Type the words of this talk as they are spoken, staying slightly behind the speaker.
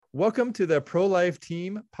Welcome to the ProLife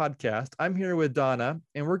Team podcast. I'm here with Donna,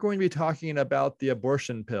 and we're going to be talking about the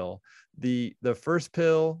abortion pill, the first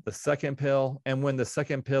pill, the second pill, and when the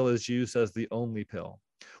second pill is used as the only pill.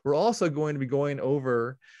 We're also going to be going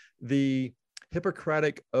over the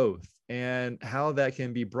Hippocratic Oath and how that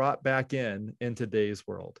can be brought back in today's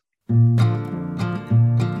world.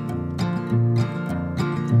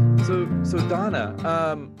 So Donna,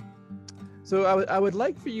 I would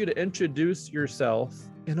like for you to introduce yourself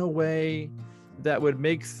in a way that would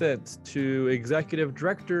make sense to executive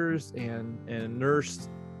directors and nurse,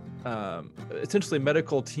 essentially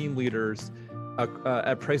medical team leaders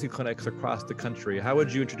at pregnancy clinics across the country. How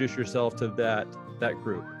would you introduce yourself to that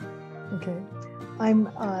group? Okay,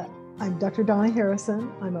 I'm Dr. Donna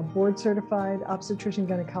Harrison. I'm a board certified obstetrician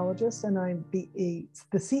gynecologist, and I'm the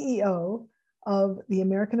CEO of the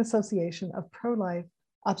American Association of ProLife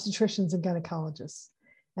Obstetricians and Gynecologists.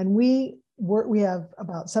 And we have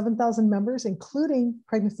about 7,000 members, including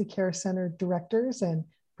pregnancy care center directors and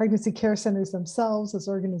pregnancy care centers themselves as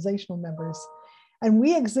organizational members. And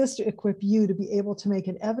we exist to equip you to be able to make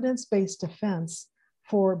an evidence-based defense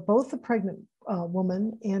for both the pregnant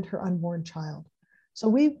woman and her unborn child. So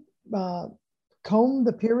we comb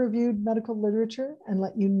the peer-reviewed medical literature and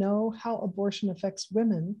let you know how abortion affects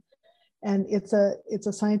women. And it's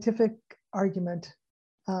a scientific argument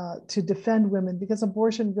to defend women, because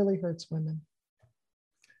abortion really hurts women.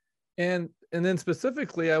 And then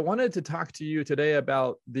specifically, I wanted to talk to you today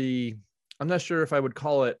about I'm not sure if I would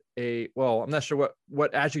call it I'm not sure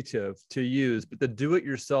what adjective to use, but the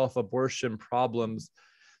do-it-yourself abortion problems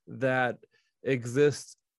that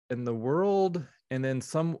exist in the world. And then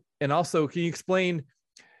and also, can you explain,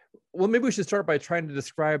 well, maybe we should start by trying to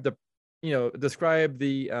describe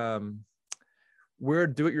where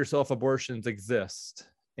do-it-yourself abortions exist.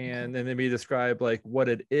 And then maybe describe like what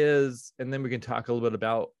it is, and then we can talk a little bit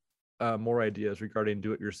about more ideas regarding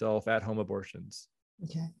do-it-yourself at-home abortions.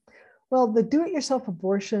 Okay. Well, the do-it-yourself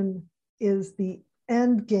abortion is the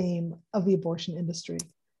end game of the abortion industry.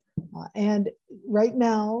 And right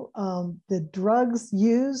now, the drugs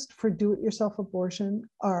used for do-it-yourself abortion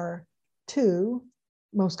are two,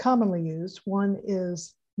 most commonly used. One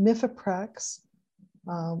is Mifeprex,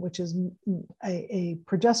 which is a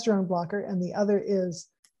progesterone blocker, and the other is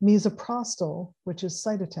misoprostol, which is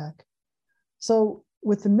Cytotec. So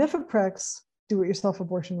with the Mifeprex do-it-yourself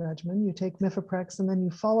abortion regimen, you take Mifeprex and then you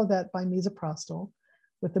follow that by misoprostol.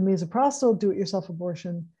 With the misoprostol do-it-yourself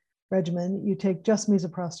abortion regimen, you take just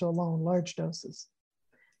misoprostol alone, large doses.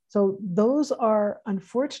 So those are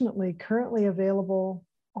unfortunately currently available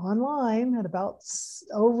online at about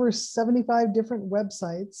over 75 different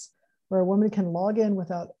websites where a woman can log in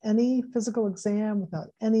without any physical exam, without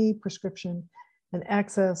any prescription, and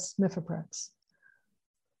access Mifeprex.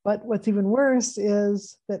 But what's even worse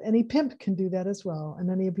is that any pimp can do that as well,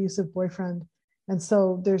 and any abusive boyfriend. And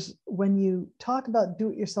so when you talk about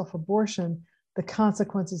do-it-yourself abortion, the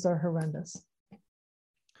consequences are horrendous.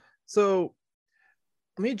 So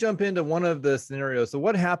let me jump into one of the scenarios. So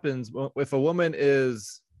what happens if a woman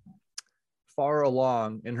is far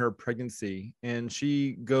along in her pregnancy and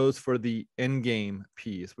she goes for the end game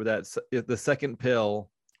piece, where that's the second pill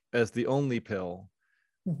as the only pill?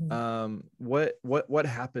 Mm-hmm. What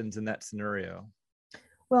happens in that scenario?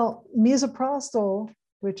 Well, misoprostol,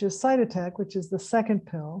 which is Cytotec, which is the second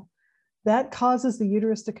pill, that causes the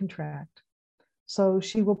uterus to contract. So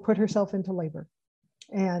she will put herself into labor.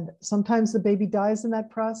 And sometimes the baby dies in that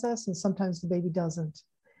process, and sometimes the baby doesn't.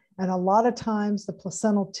 And a lot of times the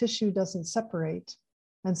placental tissue doesn't separate.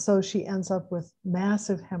 And so she ends up with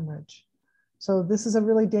massive hemorrhage. So this is a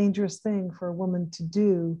really dangerous thing for a woman to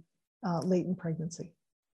do late in pregnancy.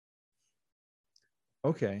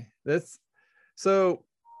 Okay,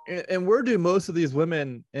 and where do most of these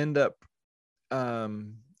women end up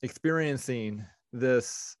experiencing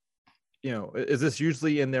this? Is this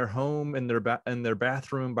usually in their home, in their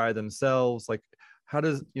bathroom by themselves? Like, how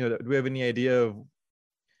do we have any idea of,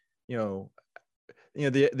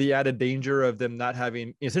 the added danger of them not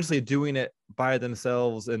having, essentially doing it by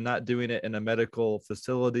themselves and not doing it in a medical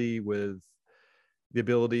facility with the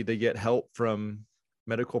ability to get help from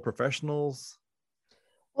medical professionals?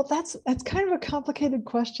 Well, that's kind of a complicated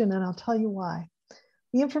question, and I'll tell you why.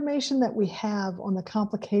 The information that we have on the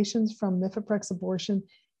complications from Mifeprex abortion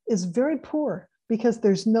is very poor, because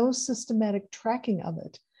there's no systematic tracking of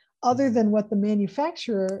it other than what the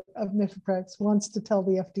manufacturer of Mifeprex wants to tell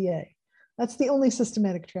the FDA. That's the only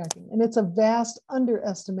systematic tracking. And it's a vast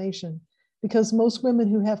underestimation, because most women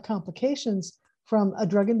who have complications from a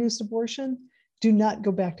drug-induced abortion do not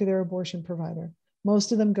go back to their abortion provider.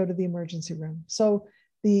 Most of them go to the emergency room. So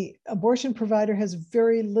the abortion provider has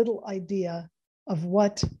very little idea of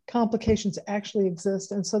what complications actually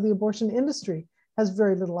exist. And so the abortion industry has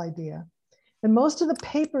very little idea. And most of the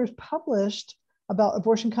papers published about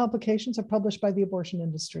abortion complications are published by the abortion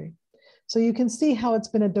industry. So you can see how it's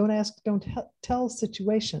been a don't ask, don't tell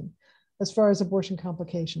situation as far as abortion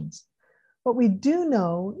complications. What we do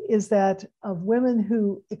know is that of women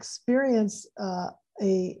who experience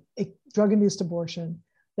a drug-induced abortion,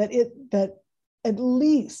 that at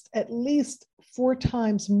least 4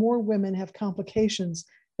 times more women have complications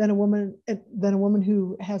than a woman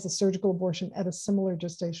who has a surgical abortion at a similar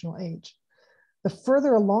gestational age. The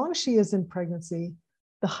further along she is in pregnancy,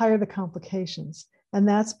 the higher the complications. And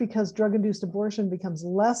that's because drug-induced abortion becomes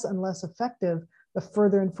less and less effective the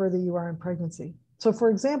further and further you are in pregnancy. So for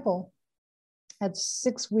example, at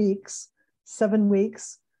 6 weeks, 7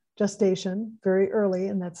 weeks gestation, very early,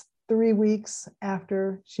 and that's 3 weeks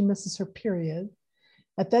after she misses her period.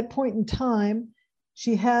 At that point in time,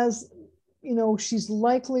 she has, she's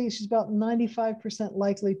about 95%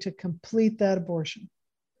 likely to complete that abortion.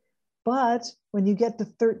 But when you get to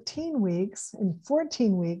 13 weeks and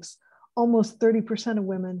 14 weeks, almost 30% of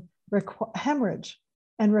women hemorrhage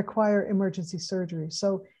and require emergency surgery.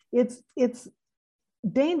 So it's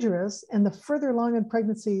dangerous, and the further along in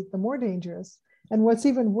pregnancy, the more dangerous. And what's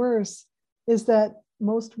even worse is that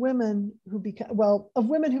most women of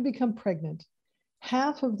women who become pregnant,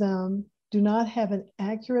 half of them do not have an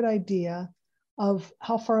accurate idea of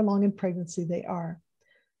how far along in pregnancy they are.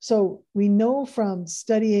 So we know from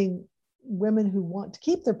studying women who want to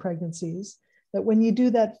keep their pregnancies that when you do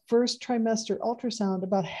that first trimester ultrasound,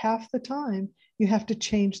 about half the time you have to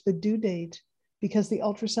change the due date because the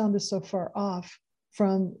ultrasound is so far off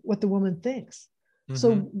from what the woman thinks. Mm-hmm.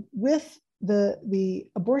 So with the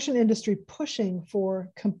abortion industry pushing for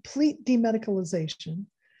complete demedicalization,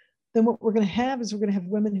 then what we're going to have is we're going to have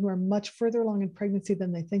women who are much further along in pregnancy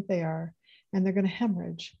than they think they are, and they're going to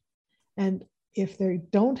hemorrhage. And if they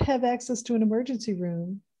don't have access to an emergency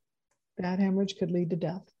room, that hemorrhage could lead to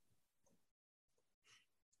death.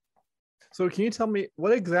 So can you tell me,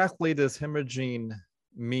 what exactly does hemorrhaging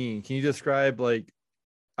mean? Can you describe,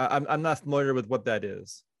 I'm not familiar with what that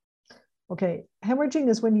is. Okay, hemorrhaging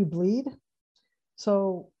is when you bleed.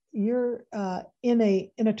 So you're in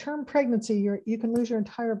a term pregnancy, you can lose your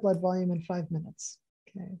entire blood volume in 5 minutes.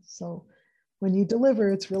 Okay, so when you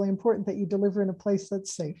deliver, it's really important that you deliver in a place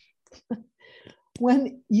that's safe.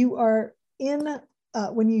 When you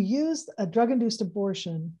use a drug-induced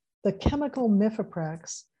abortion, the chemical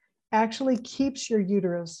mifeprex actually keeps your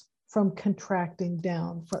uterus from contracting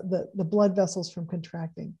down, the blood vessels from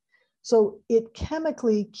contracting. So it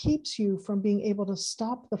chemically keeps you from being able to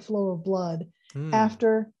stop the flow of blood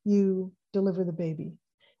after you deliver the baby.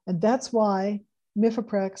 And that's why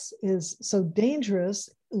mifeprex is so dangerous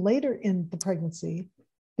later in the pregnancy,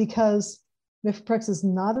 because mifeprex is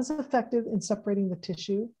not as effective in separating the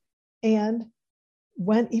tissue. And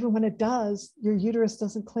even when it does, your uterus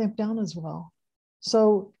doesn't clamp down as well.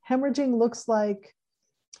 So hemorrhaging looks like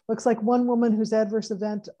one woman whose adverse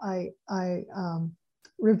event I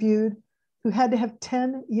reviewed, who had to have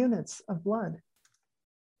 10 units of blood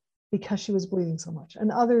because she was bleeding so much,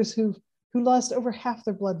 and others who lost over half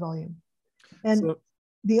their blood volume. And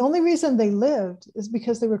the only reason they lived is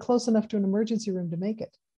because they were close enough to an emergency room to make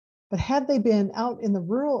it. But had they been out in the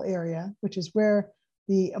rural area, which is where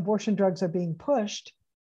the abortion drugs are being pushed,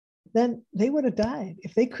 then they would have died.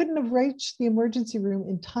 If they couldn't have reached the emergency room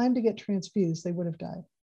in time to get transfused, they would have died.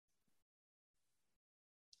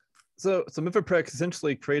 So mifeprex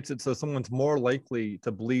essentially creates it so someone's more likely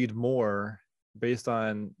to bleed more based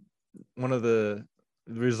on one of the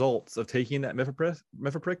results of taking that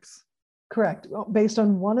mifeprex? Correct. Well, based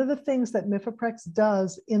on one of the things that mifeprex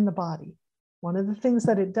does in the body. One of the things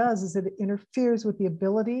that it does is it interferes with the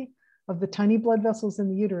ability of the tiny blood vessels in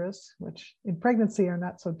the uterus, which in pregnancy are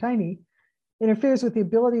not so tiny, interferes with the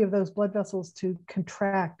ability of those blood vessels to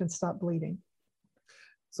contract and stop bleeding.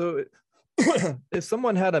 So if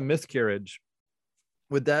someone had a miscarriage,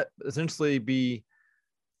 would that essentially be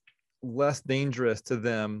less dangerous to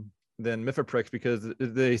them than mifeprex because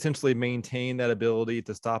they essentially maintain that ability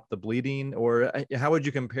to stop the bleeding? Or how would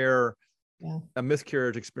you compare a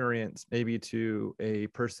miscarriage experience maybe to a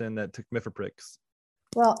person that took mifeprex?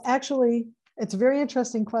 Well, actually, it's a very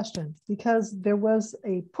interesting question, because there was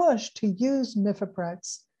a push to use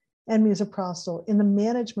mifeprex and misoprostol in the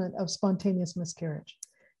management of spontaneous miscarriage.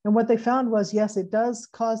 And what they found was, yes, it does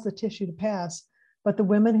cause the tissue to pass, but the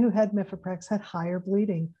women who had mifeprex had higher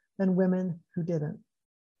bleeding than women who didn't.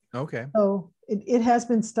 Okay. So it has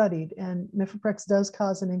been studied, and mifeprex does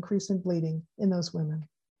cause an increase in bleeding in those women.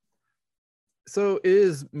 So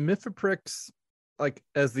is Mifeprix like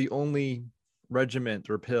as the only regiment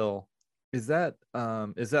or pill? Is that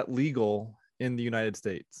legal in the United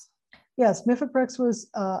States? Yes, Mifeprix was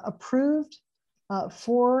approved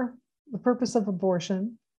for the purpose of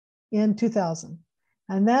abortion in 2000.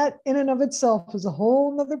 And that in and of itself is a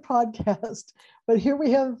whole nother podcast. But here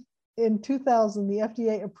we have in 2000, the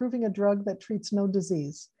FDA approving a drug that treats no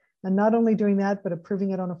disease. And not only doing that, but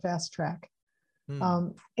approving it on a fast track.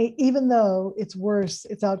 Even though it's worse,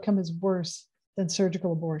 its outcome is worse than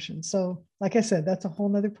surgical abortion. So like I said, that's a whole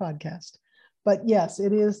nother podcast. But yes,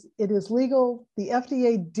 it is legal. The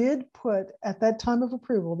FDA did put, at that time of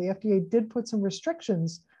approval, the FDA did put some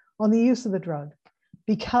restrictions on the use of the drug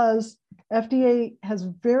because FDA has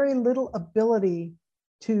very little ability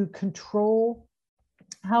to control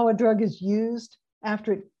how a drug is used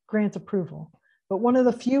after it grants approval. But one of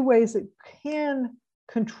the few ways it can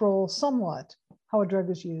control somewhat how a drug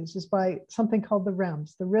is used is by something called the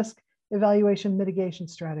REMS, the Risk Evaluation Mitigation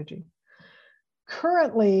Strategy.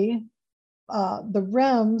 Currently, the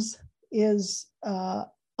REMS is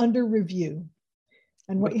under review.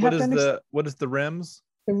 And what you have to understand, what is the REMS?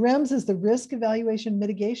 the REMS is the Risk Evaluation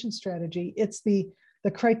Mitigation Strategy. It's the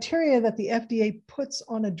criteria that the FDA puts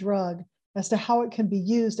on a drug as to how it can be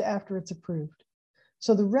used after it's approved.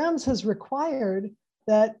 So the REMS has required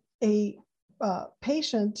that a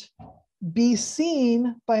patient be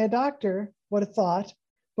seen by a doctor, what a thought,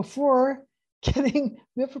 before getting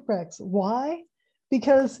Mifeprix. Why?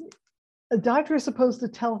 Because a doctor is supposed to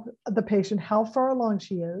tell the patient how far along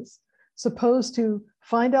she is, supposed to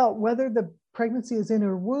find out whether the pregnancy is in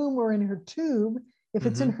her womb or in her tube. If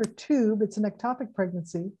it's in her tube, it's an ectopic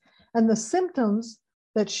pregnancy. And the symptoms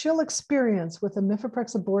that she'll experience with a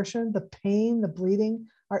Mifeprix abortion, the pain, the bleeding,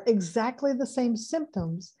 are exactly the same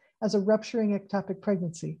symptoms as a rupturing ectopic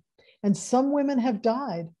pregnancy. And some women have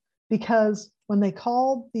died because when they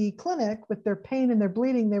called the clinic with their pain and their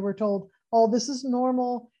bleeding, they were told, oh, this is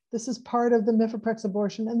normal. This is part of the Mifeprix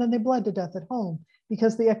abortion. And then they bled to death at home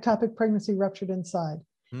because the ectopic pregnancy ruptured inside.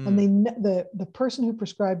 And the person who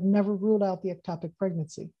prescribed never ruled out the ectopic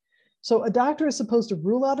pregnancy. So a doctor is supposed to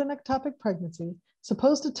rule out an ectopic pregnancy,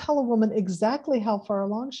 supposed to tell a woman exactly how far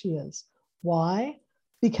along she is. Why?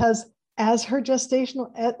 Because as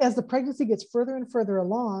the pregnancy gets further and further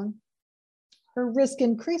along, her risk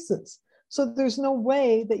increases. So there's no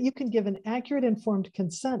way that you can give an accurate, informed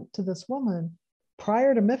consent to this woman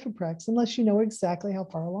prior to Mifeprix unless you know exactly how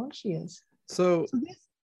far along she is. So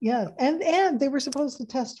and they were supposed to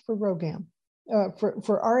test for ROGAM,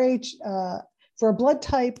 for RH, for a blood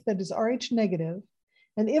type that is RH negative.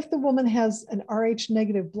 And if the woman has an RH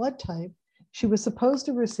negative blood type, she was supposed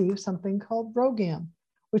to receive something called ROGAM,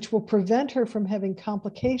 which will prevent her from having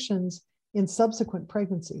complications in subsequent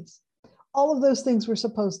pregnancies. All of those things were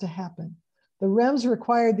supposed to happen. The REMS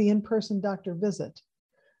required the in-person doctor visit.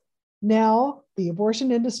 Now, the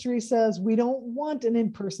abortion industry says we don't want an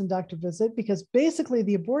in-person doctor visit because basically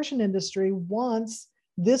the abortion industry wants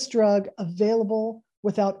this drug available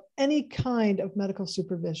without any kind of medical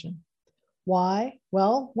supervision. Why?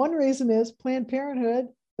 Well, one reason is Planned Parenthood,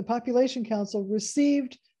 the Population Council,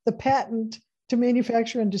 received the patent to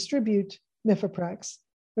manufacture and distribute Mifeprix,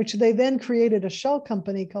 which they then created a shell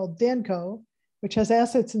company called Danco, which has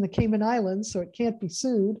assets in the Cayman Islands, so it can't be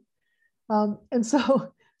sued.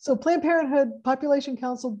 So Planned Parenthood, Population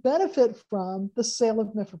Council benefit from the sale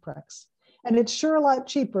of Mifeprix. And it's sure a lot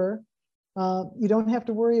cheaper. You don't have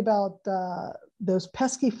to worry about those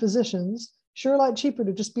pesky physicians. Sure a lot cheaper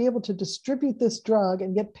to just be able to distribute this drug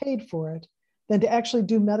and get paid for it than to actually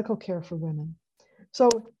do medical care for women. So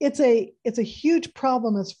it's a huge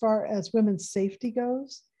problem as far as women's safety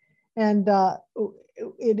goes. And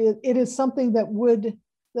it is something that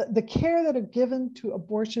the care that are given to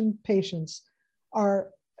abortion patients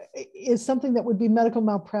is something that would be medical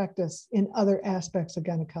malpractice in other aspects of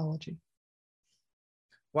gynecology.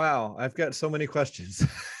 Wow, I've got so many questions.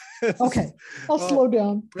 Okay, I'll slow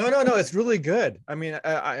down. No, it's really good. I mean,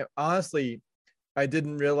 I honestly, I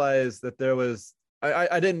didn't realize that there was,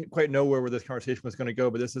 I didn't quite know where this conversation was going to go,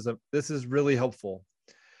 but this is really helpful.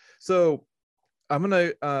 So I'm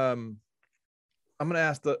going to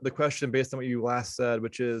ask the question based on what you last said,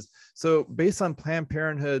 which is, so based on Planned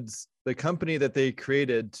Parenthood's, the company that they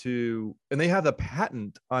created and they have the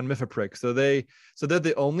patent on Mifeprix. So they're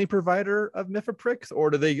the only provider of Mifeprix, or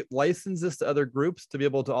do they license this to other groups to be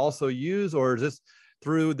able to also use, or is this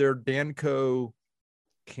through their Danco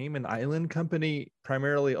Cayman Island company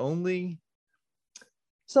primarily only?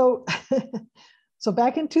 So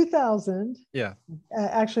back in 2000,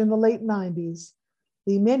 actually in the late 90s,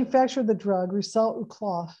 the manufacturer of the drug, Roussel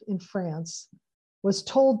Uclof in France, was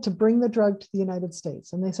told to bring the drug to the United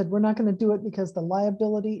States. And they said, we're not going to do it because the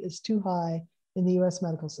liability is too high in the US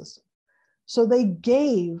medical system. So they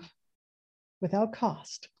gave, without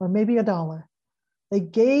cost, or maybe $1, they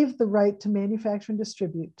gave the right to manufacture and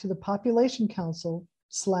distribute to the Population Council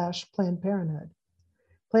 / Planned Parenthood.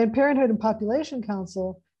 Planned Parenthood and Population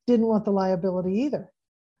Council didn't want the liability either.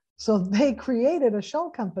 So they created a shell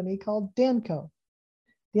company called Danco.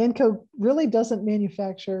 Danco really doesn't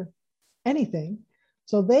manufacture anything.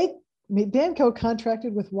 So Danco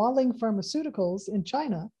contracted with Hualing Pharmaceuticals in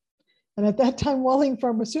China. And at that time, Hualing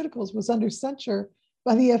Pharmaceuticals was under censure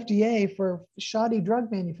by the FDA for shoddy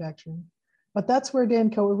drug manufacturing. But that's where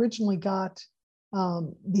Danco originally got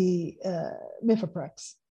the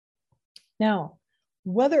Mifeprex. Now,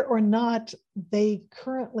 whether or not they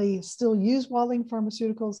currently still use Hualing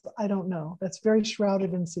Pharmaceuticals, I don't know. That's very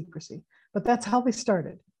shrouded in secrecy. But that's how they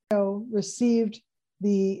started. So received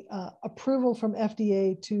the approval from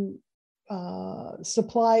FDA to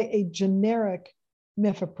supply a generic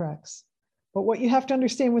Mifeprex. But what you have to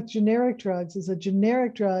understand with generic drugs is a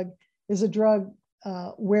generic drug is a drug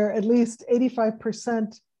where at least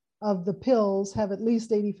 85% of the pills have at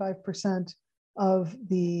least 85% of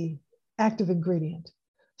the active ingredient.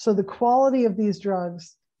 So the quality of these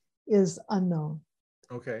drugs is unknown.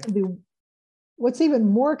 Okay. What's even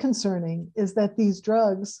more concerning is that these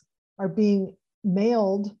drugs are being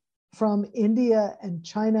mailed from India and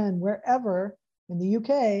China and wherever in the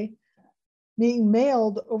UK, being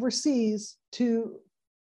mailed overseas to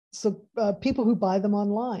people who buy them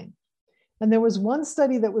online. And there was one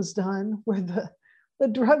study that was done where the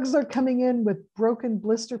drugs are coming in with broken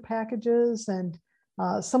blister packages, and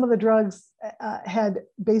some of the drugs had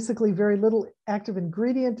basically very little active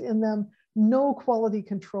ingredient in them, no quality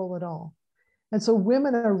control at all. And so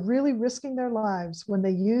women are really risking their lives when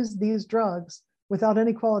they use these drugs without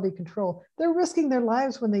any quality control. They're risking their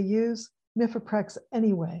lives when they use Mifeprex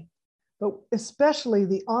anyway, but especially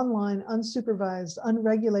the online, unsupervised,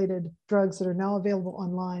 unregulated drugs that are now available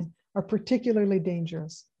online are particularly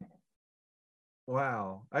dangerous.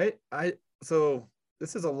 Wow. So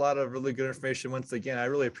this is a lot of really good information. Once again, I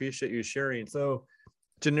really appreciate you sharing. So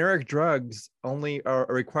generic drugs only are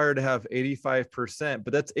required to have 85%,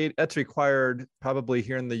 but that's required probably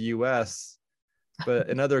here in the US, but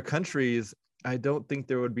in other countries, I don't think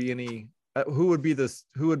there would be any, who would be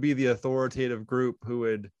the authoritative group who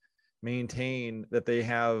would maintain that they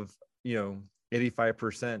have,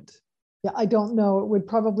 85%? Yeah, I don't know. It would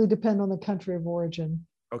probably depend on the country of origin.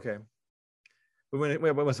 Okay.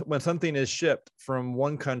 But when something is shipped from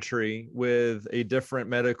one country with a different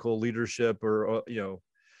medical leadership or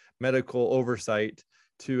medical oversight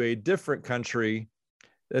to a different country,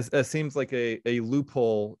 that seems like a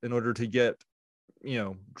loophole in order to get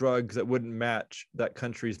drugs that wouldn't match that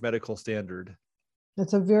country's medical standard.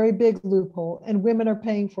 That's a very big loophole, and women are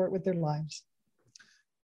paying for it with their lives.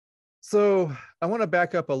 So I want to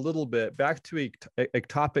back up a little bit, back to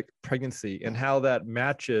ectopic pregnancy and how that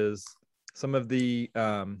matches some of the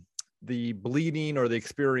bleeding or the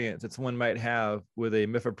experience that someone might have with a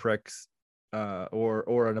Mifeprex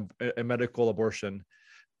or a medical abortion.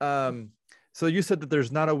 So you said that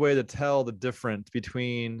there's not a way to tell the difference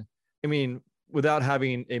between, without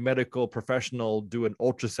having a medical professional do an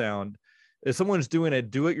ultrasound. If someone's doing a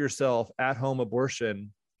do-it-yourself at-home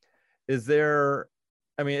abortion, is there,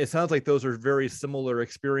 it sounds like those are very similar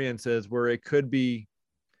experiences where it could be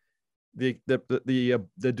the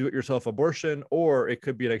do-it-yourself abortion, or it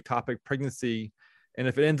could be an ectopic pregnancy. And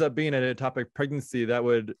if it ends up being an ectopic pregnancy, that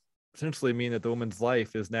would essentially mean that the woman's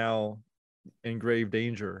life is now in grave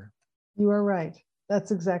danger. You are right.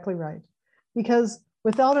 That's exactly right. Because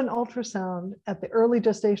without an ultrasound at the early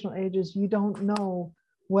gestational ages, you don't know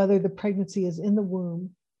whether the pregnancy is in the womb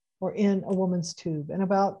or in a woman's tube. And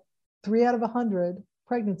about 3 out of 100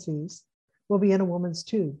 pregnancies will be in a woman's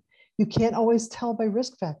tube. You can't always tell by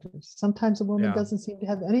risk factors. Sometimes a woman doesn't seem to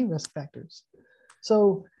have any risk factors.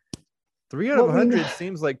 So 3 out of 100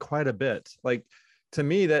 seems like quite a bit. Like, to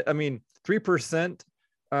me, that 3%.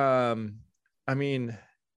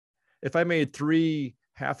 If I made 3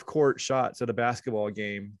 half-court shots at a basketball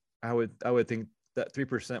game, I would think that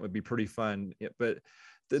 3% would be pretty fun. But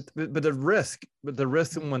the risk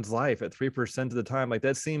in one's life at 3% of the time, like,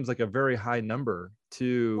 that seems like a very high number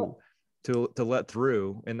to let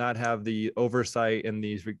through and not have the oversight and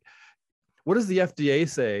these. What does the FDA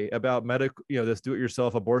say about medical, this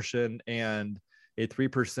do-it-yourself abortion and a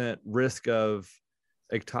 3% risk of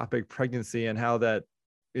ectopic pregnancy, and how that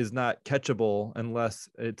is not catchable unless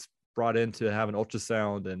it's brought in to have an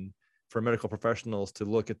ultrasound and for medical professionals to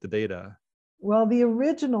look at the data? Well, the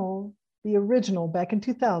original back in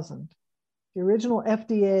 2000 The original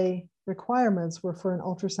FDA requirements were for an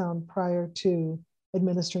ultrasound prior to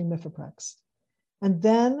administering Mifeprex. And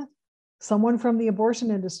then someone from the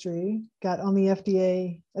abortion industry got on the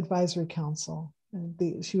FDA advisory council.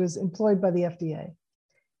 And she was employed by the FDA.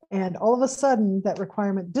 And all of a sudden, that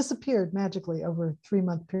requirement disappeared magically over a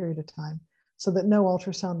 3-month period of time so that no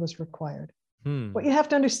ultrasound was required. What you have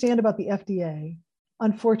to understand about the FDA,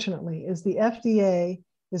 unfortunately, is the FDA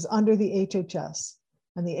is under the HHS,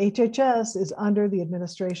 and the HHS is under the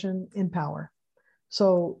administration in power.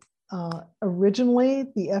 So originally,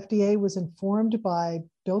 the FDA was informed by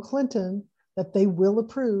Bill Clinton that they will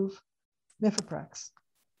approve Mifeprex.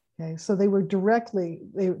 Okay, so they were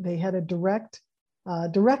they had a direct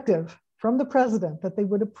directive from the president that they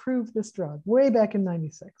would approve this drug way back in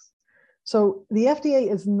 '96. So the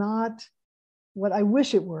FDA is not what I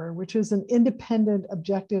wish it were, which is an independent,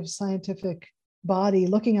 objective, scientific body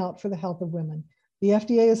looking out for the health of women. The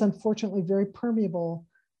FDA is unfortunately very permeable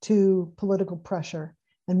to political pressure.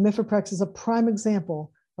 And Mifeprex is a prime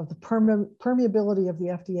example of the permeability of the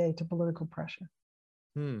FDA to political pressure.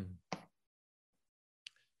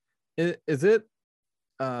 Is it,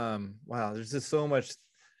 wow, there's just so much.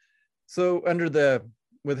 So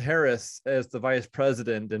with Harris as the vice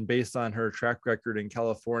president and based on her track record in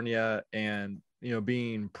California and,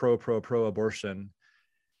 being pro abortion,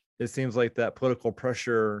 it seems like that political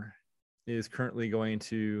pressure is currently going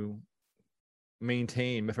to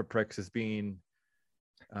maintain Mifeprex as being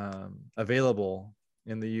available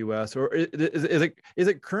in the U.S. Or is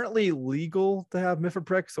it currently legal to have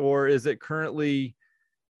Mifeprex, or is it currently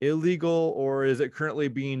illegal, or is it currently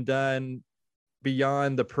being done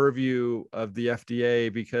beyond the purview of the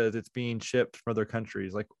FDA because it's being shipped from other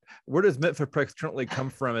countries? Like, where does Mifeprex currently come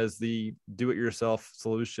from as the do-it-yourself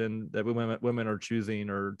solution that women are choosing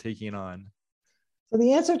or taking on? So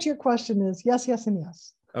the answer to your question is yes, yes, and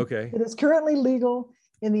yes. Okay. It is currently legal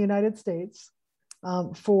in the United States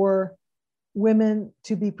for women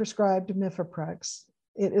to be prescribed Mifeprex.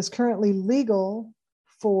 It is currently legal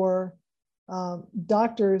for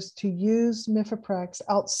doctors to use Mifeprex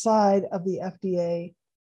outside of the FDA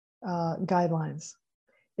guidelines.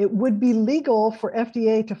 It would be legal for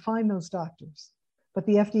FDA to find those doctors, but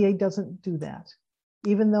the FDA doesn't do that,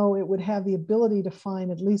 even though it would have the ability to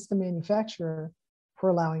fine at least the manufacturer for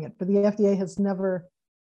allowing it. But the FDA has never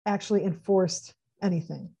actually enforced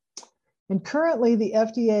anything. And currently, the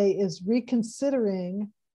FDA is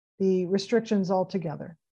reconsidering the restrictions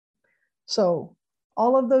altogether. So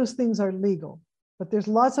all of those things are legal, but there's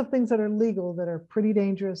lots of things that are legal that are pretty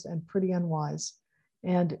dangerous and pretty unwise.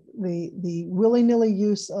 And the willy-nilly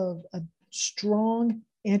use of a strong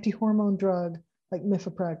anti-hormone drug like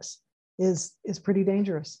Mifeprex is pretty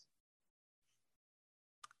dangerous.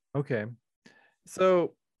 Okay.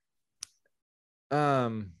 So,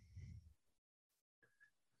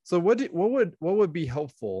 what would be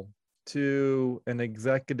helpful to an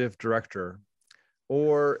executive director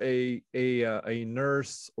or a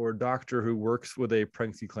nurse or doctor who works with a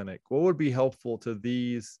pregnancy clinic? What would be helpful to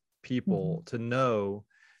these people to know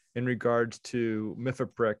in regards to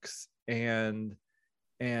Mifeprex and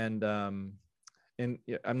I'm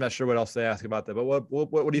not sure what else to ask about that, but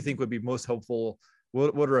what do you think would be most helpful?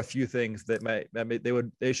 What are a few things that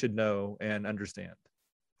they should know and understand?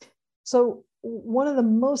 So one of the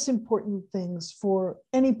most important things for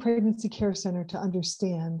any pregnancy care center to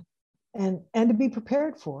understand and to be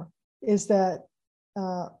prepared for is that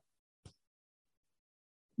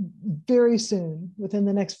very soon, within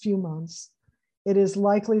the next few months, it is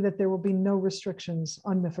likely that there will be no restrictions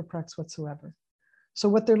on Mifeprex whatsoever. So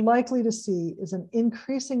what they're likely to see is an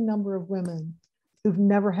increasing number of women who've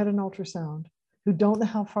never had an ultrasound, who don't know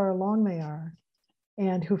how far along they are,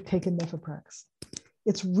 and who've taken Mifeprex.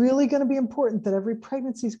 It's really going to be important that every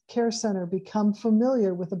pregnancy care center become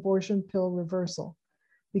familiar with abortion pill reversal.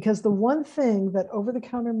 Because the one thing that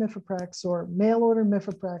over-the-counter Mifeprex or mail-order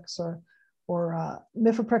Mifeprex or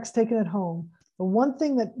Mifeprex taken at home, the one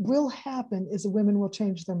thing that will happen is the women will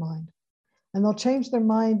change their mind. And they'll change their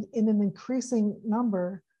mind in an increasing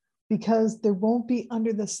number because they won't be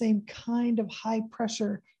under the same kind of high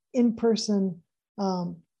pressure in-person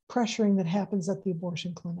pressuring that happens at the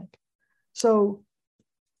abortion clinic. So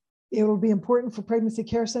it will be important for pregnancy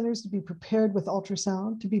care centers to be prepared with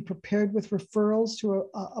ultrasound, to be prepared with referrals to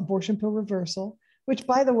abortion pill reversal, which,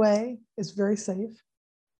 by the way, is very safe.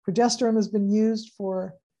 Progesterone has been used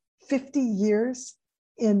for 50 years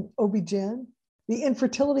in OB-GYN. The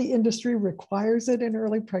infertility industry requires it in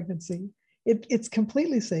early pregnancy. It's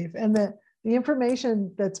completely safe. And the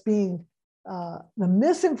information that's being, the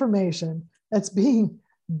misinformation that's being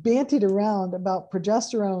bantied around about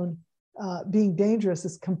progesterone being dangerous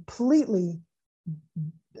is completely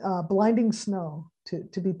blinding snow,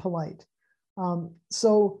 to be polite.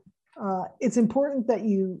 So it's important that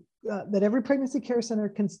that every pregnancy care center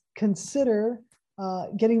can consider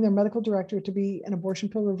getting their medical director to be an abortion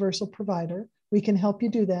pill reversal provider. We can help you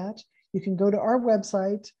do that. You can go to our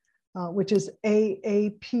website, which is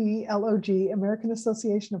AAPLOG, American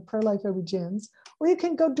Association of Pro-Life OB-GYNs, or you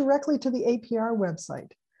can go directly to the APR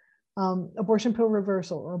website, abortion pill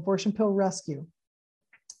reversal or abortion pill rescue.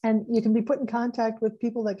 And you can be put in contact with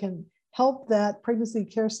people that can help that pregnancy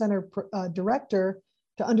care center director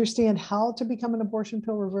to understand how to become an abortion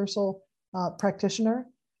pill reversal practitioner,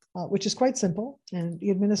 which is quite simple, and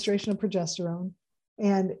the administration of progesterone,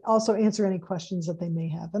 and also answer any questions that they may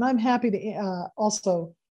have. And I'm happy to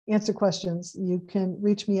also answer questions. You can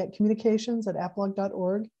reach me at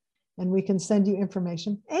communications@applog.org, and we can send you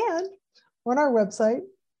information. And on our website,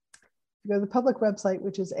 you go to the public website,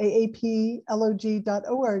 which is aaplog.org.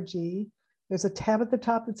 There's a tab at the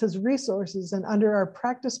top that says resources, and under our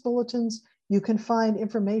practice bulletins, you can find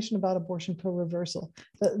information about abortion pill reversal,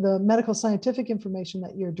 the medical scientific information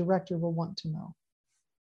that your director will want to know.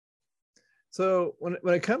 So when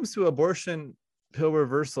it comes to abortion pill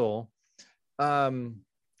reversal,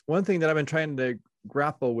 one thing that I've been trying to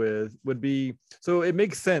grapple with would be, so it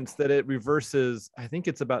makes sense that it reverses, I think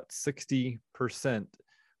it's about 60%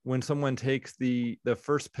 when someone takes the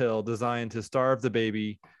first pill designed to starve the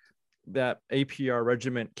baby. That APR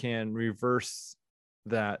regimen can reverse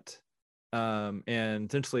that and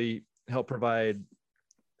essentially help provide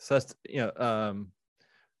substance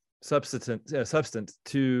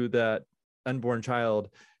to that unborn child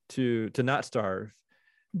to not starve.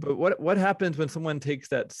 But what happens when someone takes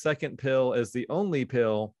that second pill as the only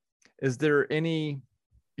pill? Is there has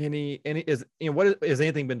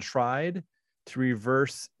anything been tried to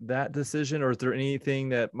reverse that decision, or is there anything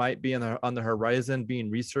that might be on the horizon being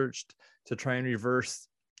researched to try and reverse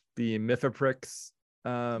the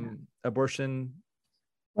mifepristone abortion?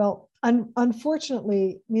 Well,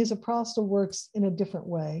 unfortunately, misoprostol works in a different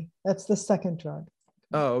way. That's the second drug.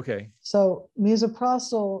 Oh, okay. So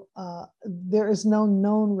misoprostol, there is no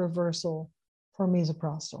known reversal for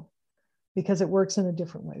misoprostol because it works in a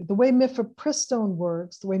different way. The way mifepristone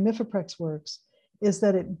works, the way Mifeprex works, is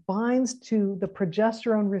that it binds to the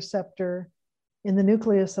progesterone receptor in the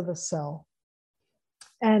nucleus of a cell.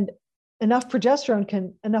 And enough natural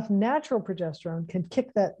progesterone can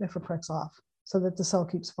kick that Mifeprex off so that the cell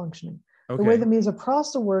keeps functioning. Okay. The way the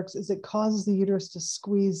misoprostol works is it causes the uterus to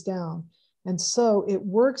squeeze down. And so it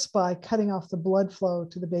works by cutting off the blood flow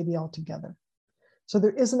to the baby altogether. So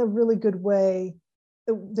there isn't a really good way,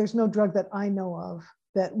 there's no drug that I know of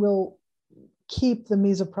that will keep the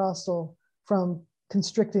misoprostol from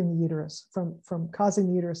constricting the uterus, from causing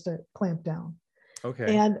the uterus to clamp down.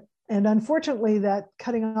 Okay. And unfortunately, that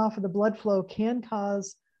cutting off of the blood flow can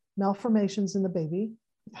cause malformations in the baby.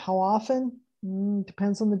 How often?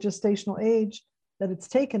 Depends on the gestational age that it's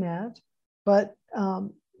taken at, but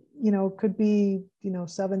could be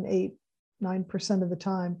 7, 8, 9% of the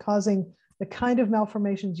time, causing the kind of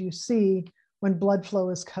malformations you see when blood flow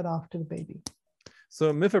is cut off to the baby.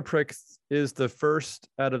 So Mifeprix is the first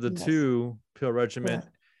out of the two pill regimen,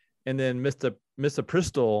 and then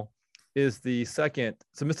misoprostol is the second.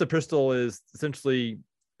 So misoprostol is essentially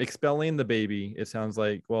expelling the baby. It sounds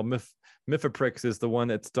like, well, Mifeprix is the one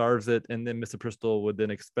that starves it, and then misoprostol would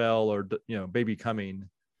then expel, or baby coming.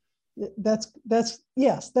 That's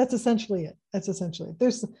essentially it. That's essentially it.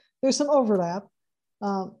 There's some overlap.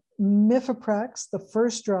 Mifeprex, the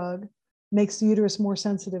first drug, makes the uterus more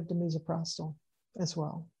sensitive to misoprostol as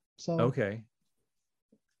well. So okay.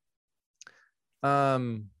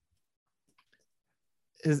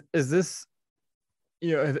 Is this,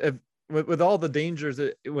 if with all the dangers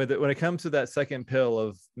when it comes to that second pill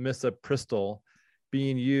of misoprostol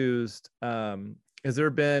being used, has there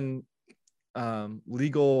been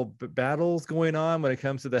legal battles going on when it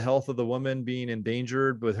comes to the health of the woman being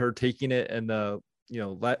endangered with her taking it in the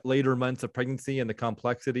later months of pregnancy and the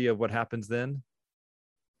complexity of what happens then?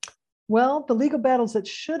 Well, the legal battles that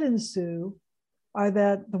should ensue are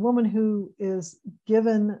that the woman who is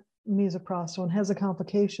given misoprostol and has a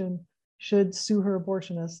complication should sue her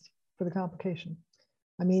abortionist for the complication.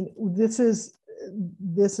 I mean, this is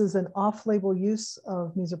an off-label use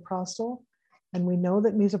of misoprostol, and we know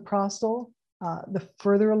that misoprostol, the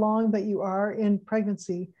further along that you are in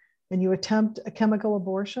pregnancy and you attempt a chemical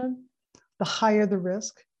abortion, the higher the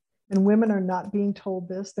risk. And women are not being told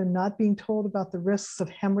this. They're not being told about the risks of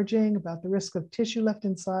hemorrhaging, about the risk of tissue left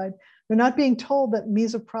inside. They're not being told that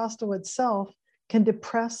misoprostol itself can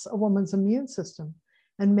depress a woman's immune system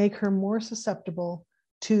and make her more susceptible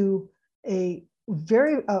to a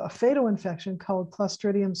fatal infection called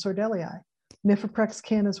Clostridium sordelii. Mifeprex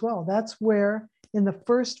can as well. That's where in the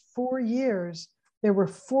first 4 years, there were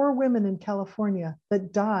 4 women in California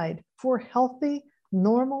that died, 4 healthy,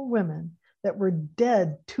 normal women that were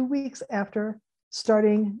dead 2 weeks after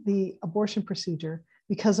starting the abortion procedure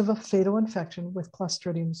because of a fatal infection with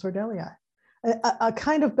Clostridium sordelii, a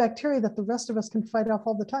kind of bacteria that the rest of us can fight off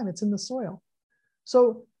all the time. It's in the soil.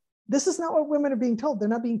 So this is not what women are being told. They're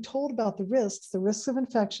not being told about the risks of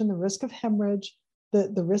infection, the risk of hemorrhage,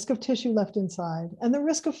 the risk of tissue left inside, and the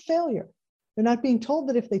risk of failure. They're not being told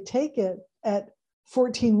that if they take it at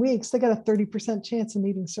 14 weeks, they got a 30% chance of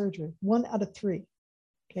needing surgery, 1 out of 3.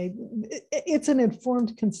 Okay, it's an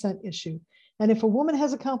informed consent issue. And if a woman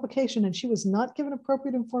has a complication and she was not given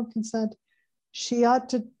appropriate informed consent, she ought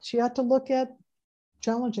to look at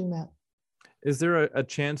challenging that. Is there a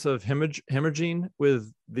chance of hemorrhaging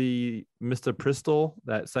with the misoprostol?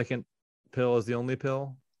 That second pill is the only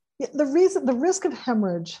pill? Yeah, the risk of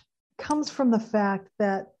hemorrhage comes from the fact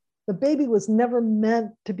that the baby was never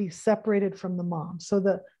meant to be separated from the mom. So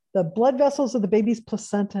the blood vessels of the baby's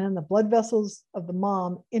placenta and the blood vessels of the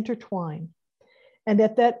mom intertwine. And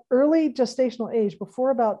at that early gestational age,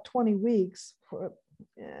 before about 20 weeks,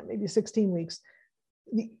 maybe 16 weeks,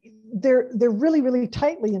 they're really, really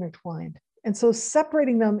tightly intertwined. And so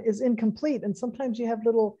separating them is incomplete. And sometimes you have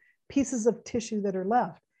little pieces of tissue that are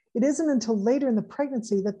left. It isn't until later in the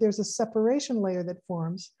pregnancy that there's a separation layer that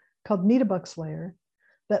forms called Niederbach's layer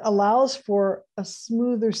that allows for a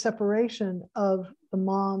smoother separation of the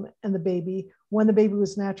mom and the baby when the baby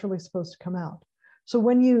was naturally supposed to come out. So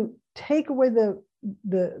when you take away the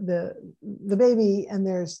baby and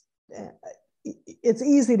it's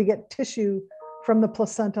easy to get tissue from the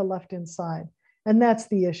placenta left inside. And that's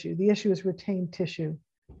the issue. The issue is retained tissue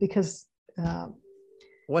because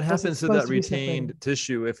what happens to that retained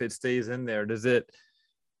tissue if it stays in there? Does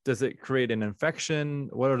it create an infection?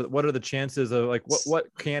 What are the chances of what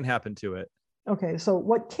can happen to it? Okay, so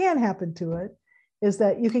what can happen to it is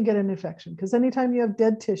that you can get an infection because anytime you have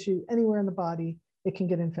dead tissue anywhere in the body, it can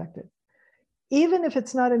get infected. Even if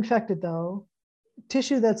it's not infected though,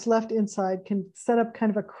 tissue that's left inside can set up kind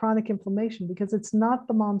of a chronic inflammation because it's not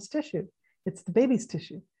the mom's tissue, it's the baby's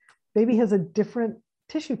tissue. Baby has a different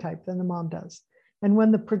tissue type than the mom does. And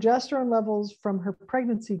when the progesterone levels from her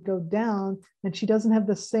pregnancy go down and she doesn't have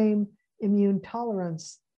the same immune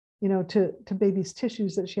tolerance, to baby's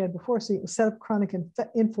tissues that she had before, so you can set up chronic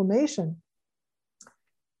inflammation.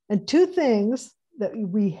 And 2 things that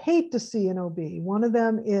we hate to see in OB, one of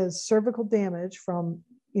them is cervical damage from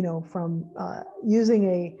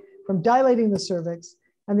dilating the cervix.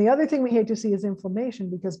 And the other thing we hate to see is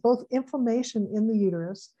inflammation, because both inflammation in the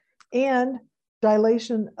uterus and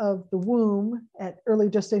dilation of the womb at early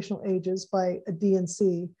gestational ages by a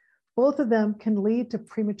D&C, both of them can lead to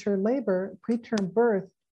premature labor, preterm birth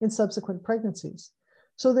in subsequent pregnancies.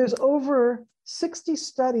 So there's over 60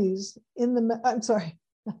 studies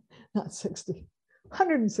not 60,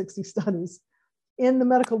 160 studies in the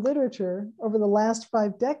medical literature over the last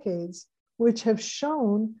 5 decades, which have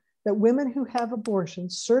shown that women who have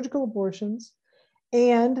abortions, surgical abortions,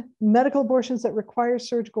 and medical abortions that require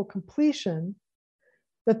surgical completion,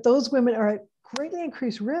 that those women are at greatly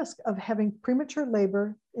increased risk of having premature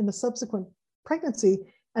labor in the subsequent pregnancy.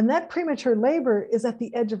 And that premature labor is at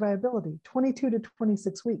the edge of viability, 22 to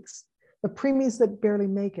 26 weeks, the preemies that barely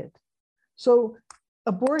make it. So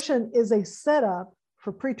abortion is a setup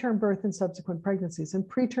for preterm birth and subsequent pregnancies, and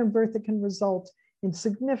preterm birth that can result in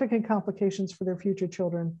significant complications for their future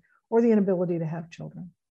children or the inability to have children.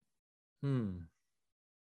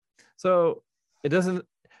 So it doesn't,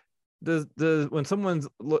 when someone's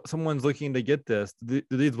looking to get this, do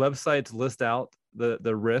these websites list out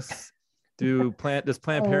the risks? Does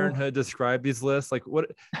Planned Parenthood describe these lists? Like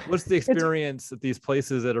what's the experience at these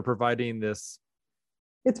places that are providing this?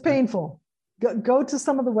 It's painful. Go to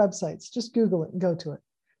some of the websites, just Google it and go to it.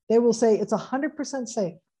 They will say it's 100%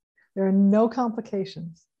 safe. There are no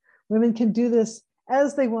complications. Women can do this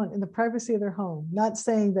as they want in the privacy of their home, not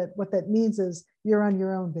saying that what that means is you're on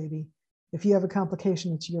your own, baby. If you have a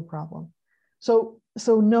complication, it's your problem. So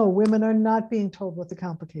no, women are not being told what the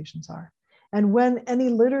complications are. And when any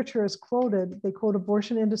literature is quoted, they quote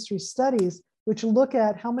abortion industry studies, which look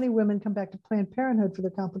at how many women come back to Planned Parenthood for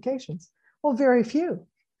their complications. Well, very few.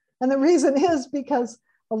 And the reason is because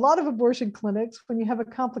a lot of abortion clinics, when you have a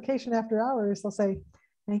complication after hours, they'll say,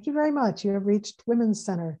 thank you very much. You have reached Women's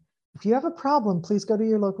Center. If you have a problem, please go to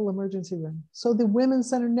your local emergency room. So the Women's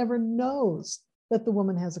Center never knows that the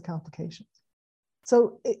woman has a complication.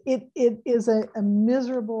 So it is a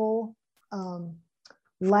miserable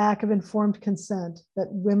lack of informed consent that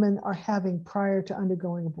women are having prior to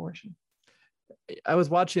undergoing abortion. I was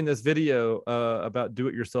watching this video about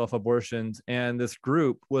do-it-yourself abortions, and this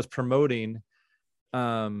group was promoting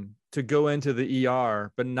to go into the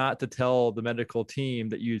ER, but not to tell the medical team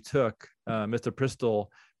that you took Mr.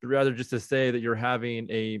 but rather just to say that you're having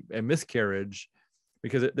a miscarriage,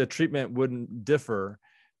 because the treatment wouldn't differ.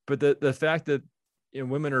 But the fact that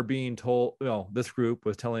women are being told, well, this group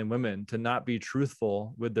was telling women to not be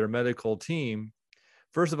truthful with their medical team.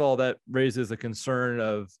 First of all, that raises a concern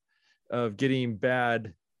of getting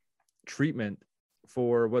bad treatment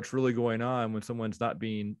for what's really going on when someone's not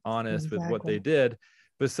being honest with what they did.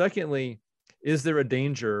 But secondly, is there a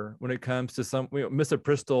danger when it comes to some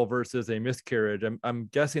misoprostol versus a miscarriage? I'm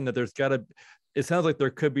guessing that it sounds like there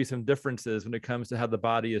could be some differences when it comes to how the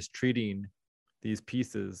body is treating these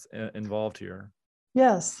pieces involved here.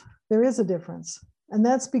 Yes, there is a difference. And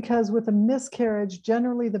that's because with a miscarriage,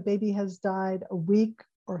 generally the baby has died a week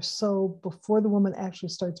or so before the woman actually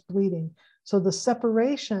starts bleeding. So the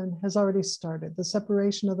separation has already started, the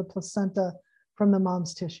separation of the placenta from the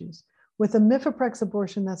mom's tissues. With a Mifeprex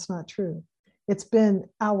abortion, that's not true. It's been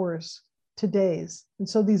hours to days. And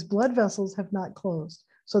so these blood vessels have not closed.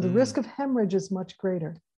 So the risk of hemorrhage is much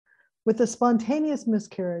greater. With a spontaneous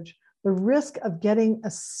miscarriage, the risk of getting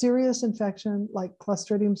a serious infection like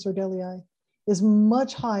Clostridium sordelii is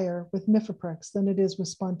much higher with Mifeprex than it is with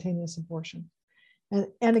spontaneous abortion.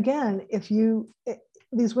 And again,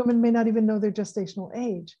 these women may not even know their gestational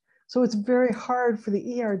age. So it's very hard for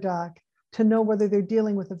the ER doc to know whether they're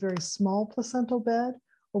dealing with a very small placental bed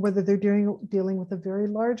or whether they're dealing with a very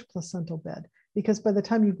large placental bed. Because by the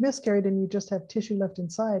time you've miscarried and you just have tissue left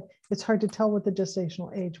inside, it's hard to tell what the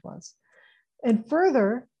gestational age was. And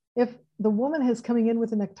further, if the woman is coming in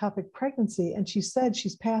with an ectopic pregnancy and she said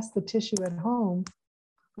she's passed the tissue at home,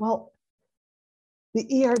 well,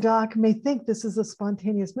 the ER doc may think this is a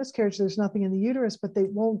spontaneous miscarriage, there's nothing in the uterus, but they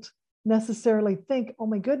won't necessarily think, oh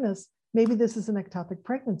my goodness, maybe this is an ectopic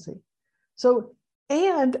pregnancy. So,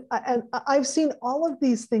 and I've seen all of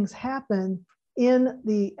these things happen in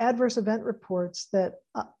the adverse event reports that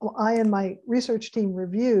I and my research team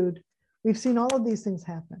reviewed. We've seen all of these things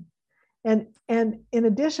happen. And in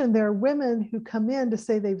addition, there are women who come in to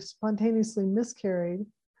say they've spontaneously miscarried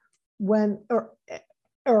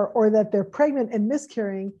or that they're pregnant and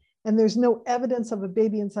miscarrying, and there's no evidence of a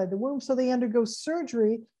baby inside the womb. So they undergo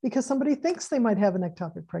surgery because somebody thinks they might have an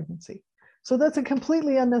ectopic pregnancy. So that's a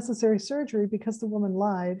completely unnecessary surgery because the woman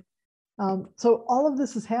lied. So all of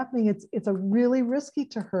this is happening. It's a really risky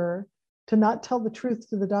to her to not tell the truth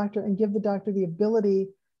to the doctor and give the doctor the ability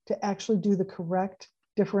to actually do the correct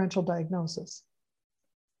differential diagnosis.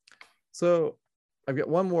 So I've got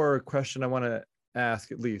one more question I want to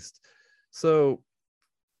ask at least. So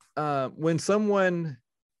when someone's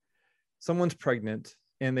pregnant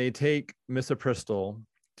and they take misoprostol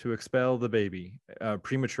to expel the baby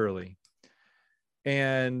prematurely,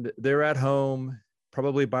 and they're at home,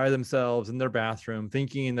 probably by themselves in their bathroom,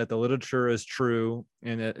 thinking that the literature is true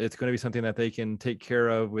and it's going to be something that they can take care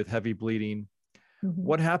of with heavy bleeding. Mm-hmm.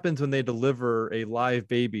 What happens when they deliver a live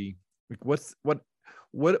baby? What is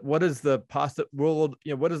the possible world?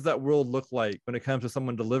 What does that world look like when it comes to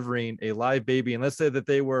someone delivering a live baby? And let's say that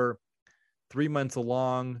they were 3 months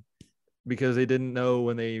along because they didn't know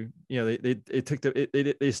when they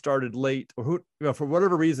started late, or for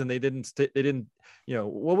whatever reason what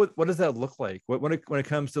does that look like? When it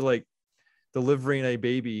comes to like delivering a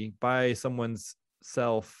baby by someone's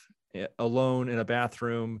self alone in a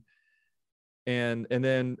bathroom, and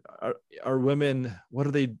then are women, what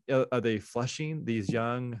are they flushing these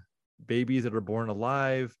young babies that are born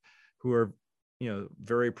alive who are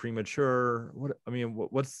very premature?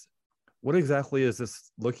 What exactly is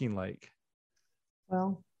this looking like?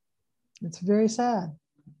 Well, it's very sad.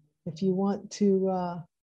 If you want to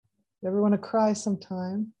ever want to cry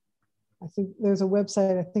sometime, I think there's a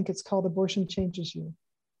website, I think it's called Abortion Changes You.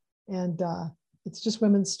 And it's just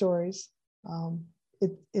women's stories.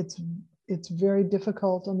 It's very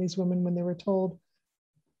difficult on these women when they were told,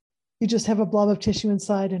 you just have a blob of tissue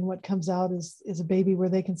inside and what comes out is a baby where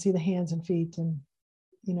they can see the hands and feet and,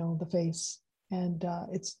 the face. And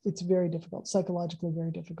it's very difficult, psychologically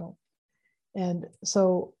very difficult. And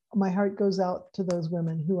so my heart goes out to those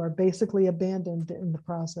women who are basically abandoned in the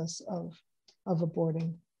process of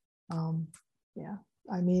aborting. Yeah,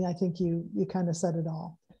 I mean, I think you kind of said it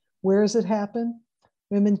all. Where does it happen?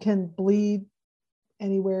 Women can bleed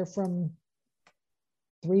anywhere from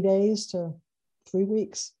 3 days to 3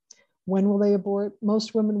 weeks. When will they abort?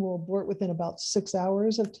 Most women will abort within about 6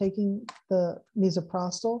 hours of taking the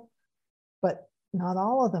misoprostol, but not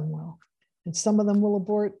all of them will. and some of them will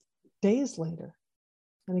abort days later.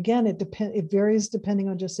 And again, it varies depending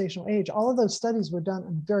on gestational age. All of those studies were done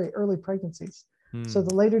in very early pregnancies. So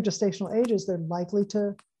the later gestational ages, they're likely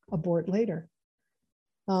to abort later.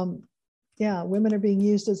 Yeah, women are being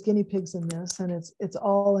used as guinea pigs in this, and it's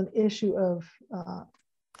all an issue of,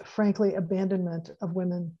 frankly, abandonment of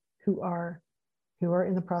women who are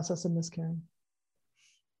in the process of miscarrying.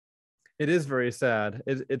 It is very sad.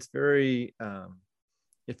 It's very,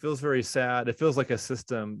 it feels very sad. It feels like a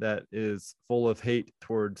system that is full of hate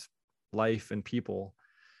towards life and people,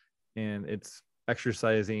 and it's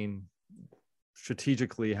exercising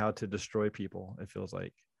strategically how to destroy people, it feels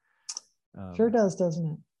like. Sure does, doesn't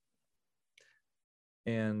it?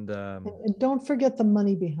 And don't forget the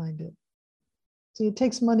money behind it. See, it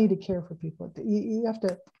takes money to care for people. You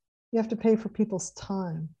have to pay for people's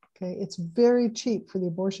time. Okay, it's very cheap for the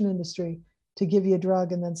abortion industry to give you a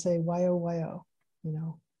drug and then say why oh why oh. You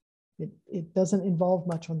know, it doesn't involve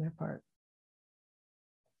much on their part.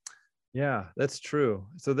 Yeah, that's true.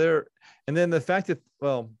 So there, and then the fact that,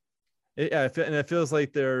 well, and it feels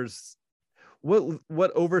like there's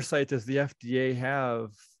what oversight does the FDA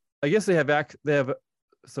have? I guess they have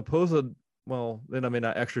supposed, well, then I may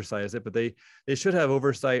not exercise it, but they should have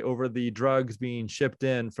oversight over the drugs being shipped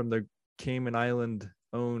in from the Cayman Island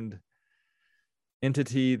owned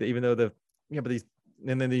entity, that even though but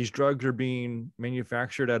then these drugs are being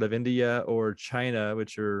manufactured out of India or China,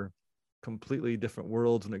 which are completely different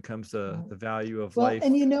worlds when it comes to the value of life.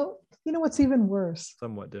 And you know what's even worse?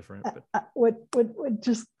 Somewhat different. But. What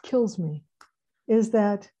just kills me is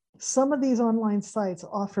that some of these online sites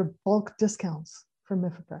offer bulk discounts for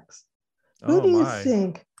Mifeprex. Who do you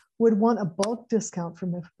think would want a bulk discount for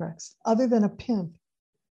Mifeprex other than a pimp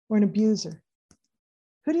or an abuser?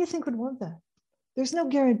 Who do you think would want that? There's no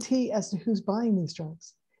guarantee as to who's buying these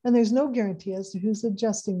drugs, and there's no guarantee as to who's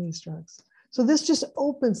ingesting these drugs. So this just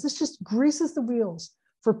greases the wheels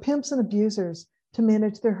for pimps and abusers to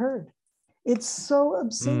manage their herd. It's so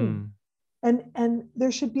obscene. And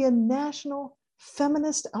there should be a national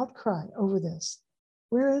feminist outcry over this.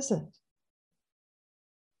 Where is it?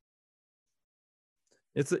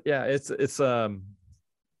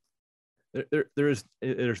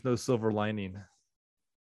 There's no silver lining.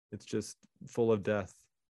 It's just full of death.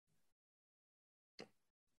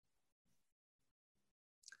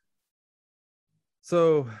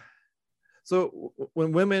 So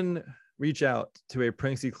when women reach out to a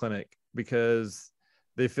pregnancy clinic because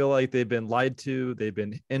they feel like they've been lied to, they've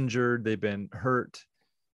been injured, they've been hurt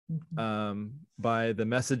by the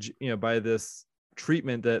message, by this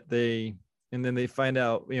treatment and then they find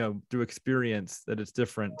out, through experience that it's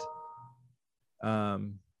different.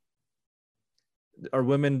 Are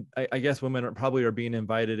women, I guess women are being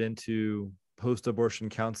invited into post-abortion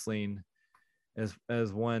counseling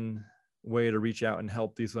as one way to reach out and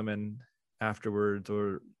help these women afterwards,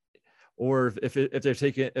 or if they've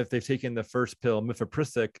taken the first pill,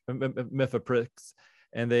 Mifeprex,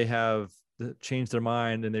 and they have changed their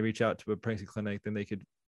mind and they reach out to a pregnancy clinic, then they could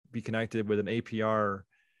be connected with an APR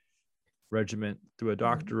regimen through a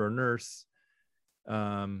doctor or nurse.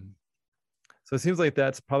 So it seems like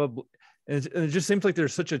that's probably, and it just seems like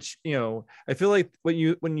there's such a, I feel like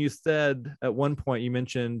when you said at one point, you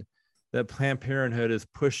mentioned that Planned Parenthood is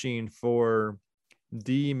pushing for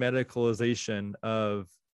demedicalization of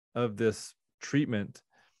this treatment.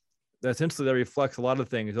 That essentially that reflects a lot of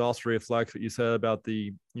things. It also reflects what you said about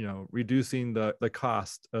the, reducing the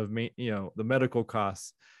cost of, the medical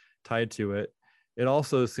costs tied to it. It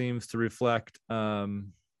also seems to reflect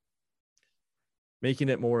making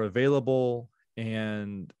it more available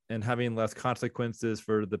and having less consequences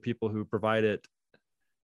for the people who provide it.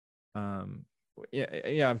 I'm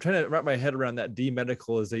trying to wrap my head around that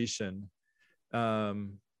demedicalization.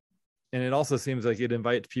 And it also seems like it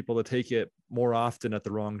invites people to take it more often at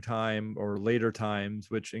the wrong time or later times,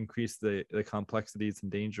 which increase the complexities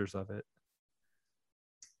and dangers of it.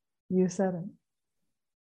 You said it.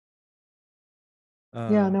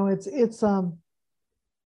 It's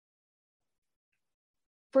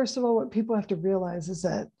first of all, what people have to realize is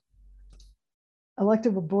that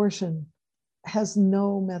elective abortion has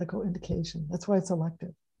no medical indication. That's why it's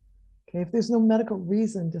elective. Okay, if there's no medical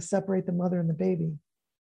reason to separate the mother and the baby,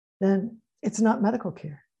 then it's not medical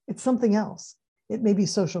care. It's something else. It may be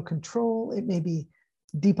social control, it may be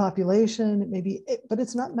depopulation, but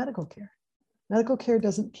it's not medical care. Medical care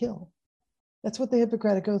doesn't kill. That's what the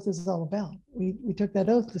Hippocratic Oath is all about. We took that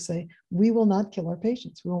oath to say, we will not kill our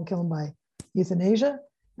patients. We won't kill them by euthanasia,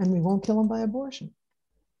 and we won't kill them by abortion.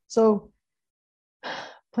 So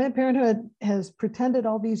Planned Parenthood has pretended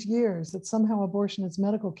all these years that somehow abortion is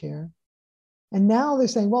medical care. And now they're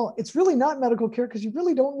saying, well, it's really not medical care because you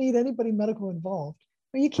really don't need anybody medical involved.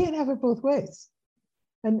 But you can't have it both ways.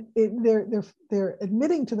 And they're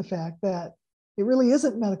admitting to the fact that it really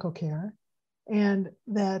isn't medical care, and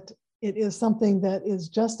that it is something that is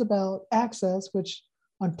just about access, which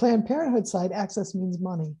on Planned Parenthood side, access means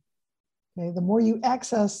money. Okay, the more you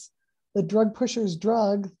access the drug pusher's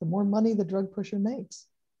drug, the more money the drug pusher makes.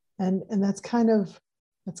 And that's kind of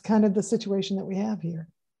the situation that we have here.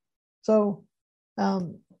 So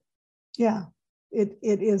yeah, it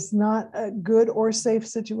is not a good or safe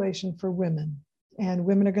situation for women. And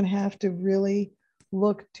women are going to have to really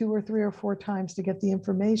look 2 or 3 or 4 times to get the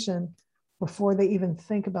information before they even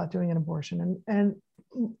think about doing an abortion. And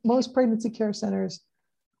most pregnancy care centers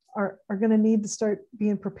are going to need to start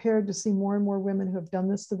being prepared to see more and more women who have done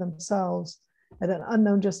this to themselves at an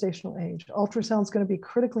unknown gestational age. Ultrasound is going to be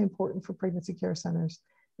critically important for pregnancy care centers.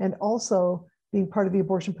 And also being part of the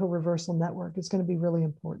abortion pill reversal network is going to be really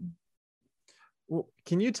important. Well,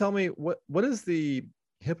 can you tell me what is the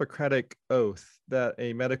Hippocratic oath that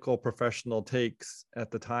a medical professional takes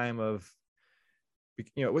at the time of,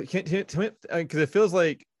 because it feels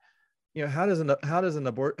like, how does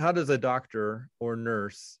a doctor or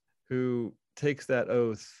nurse who takes that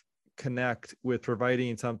oath connect with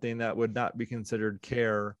providing something that would not be considered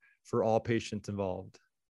care for all patients involved?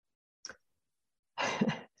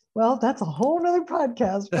 Well, that's a whole nother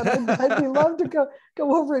podcast, but I'd be love to go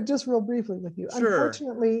over it just real briefly with you. Sure.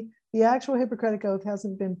 Unfortunately, the actual Hippocratic Oath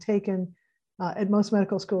hasn't been taken at most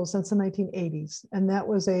medical schools since the 1980s. And that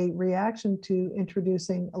was a reaction to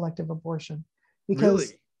introducing elective abortion.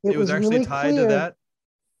 Because it was actually really tied to that?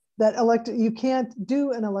 That you can't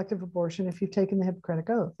do an elective abortion if you've taken the Hippocratic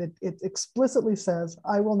Oath. It explicitly says,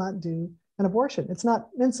 I will not do an abortion. It's not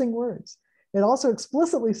mincing words. It also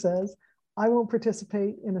explicitly says, I won't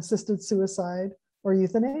participate in assisted suicide or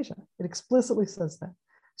euthanasia. It explicitly says that.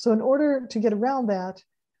 So in order to get around that,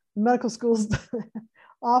 medical schools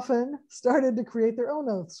often started to create their own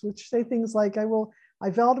oaths, which say things like, I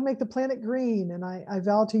vow to make the planet green, and I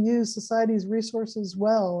vow to use society's resources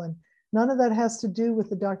well. And none of that has to do with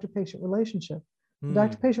the doctor-patient relationship. The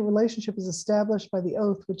doctor-patient relationship is established by the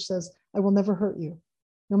oath, which says, I will never hurt you.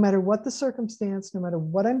 No matter what the circumstance, no matter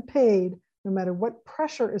what I'm paid, no matter what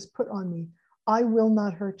pressure is put on me, I will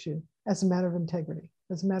not hurt you as a matter of integrity,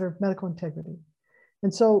 as a matter of medical integrity.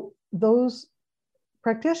 And so those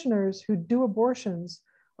practitioners who do abortions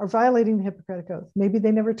are violating the Hippocratic Oath. Maybe they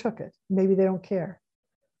never took it. Maybe they don't care.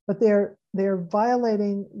 But they're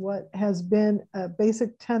violating what has been a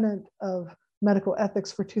basic tenet of medical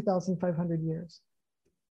ethics for 2,500 years.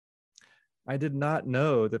 I did not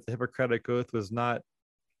know that the Hippocratic Oath was not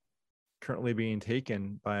currently being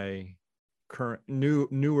taken by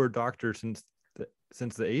newer doctors since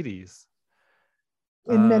the 80s.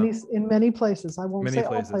 In many places. I won't say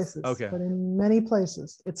all places, okay, but in many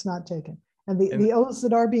places it's not taken. And the oaths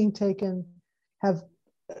that are being taken have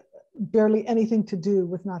barely anything to do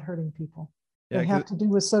with not hurting people. They have to do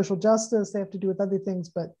with social justice. They have to do with other things,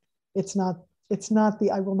 but it's not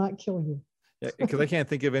the I will not kill you. Yeah, because I can't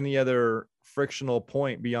think of any other frictional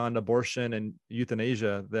point beyond abortion and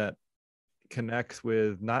euthanasia that connects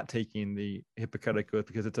with not taking the Hippocratic Oath,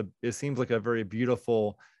 because it seems like a very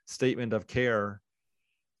beautiful statement of care.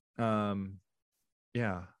 But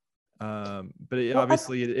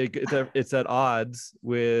obviously it's at odds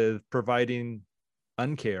with providing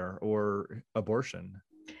uncare or abortion.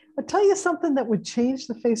 I'll tell you something that would change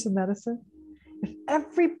the face of medicine. If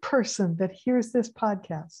every person that hears this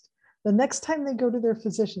podcast, the next time they go to their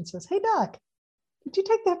physician says, hey doc, did you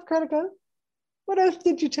take the Hippocratic Oath? What oath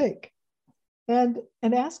did you take? And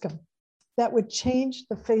ask them. That would change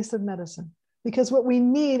the face of medicine, because what we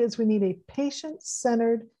need a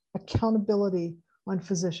patient-centered accountability on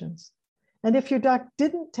physicians. And if your doc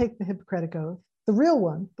didn't take the Hippocratic Oath, the real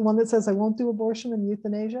one, the one that says I won't do abortion and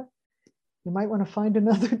euthanasia, you might want to find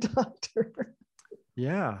another doctor.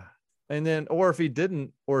 Yeah. And then, or if he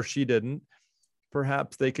didn't or she didn't,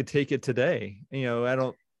 perhaps they could take it today. I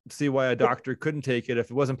don't see why a doctor couldn't take it if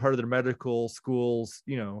it wasn't part of their medical school's,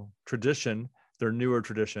 tradition, their newer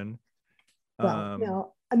tradition.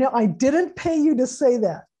 Well, no, I didn't pay you to say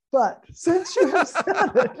that, but since you have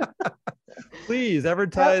said it, please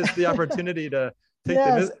advertise the opportunity to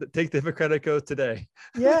take the Hippocratic Oath today.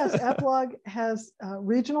 Yes, Epilogue has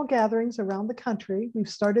regional gatherings around the country. We've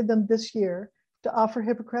started them this year to offer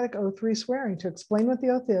Hippocratic Oath re-swearing, to explain what the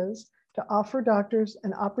oath is, to offer doctors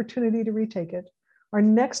an opportunity to retake it. Our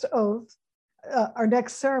next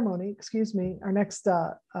ceremony, our next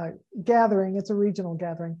gathering, it's a regional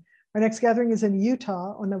gathering. Our next gathering is in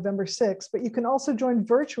Utah on November 6th, but you can also join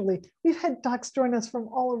virtually. We've had docs join us from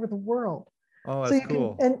all over the world. Oh, So that's you can,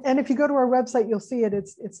 cool. and if you go to our website, you'll see it.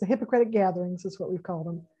 It's the Hippocratic gatherings is what we've called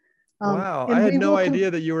them. Wow, I And had we no will, idea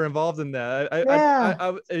that you were involved in that.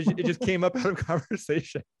 yeah. It just came up out of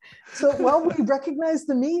conversation. So, well, we recognized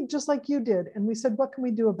the need just like you did. And we said, what can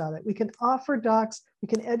we do about it? We can offer docs, we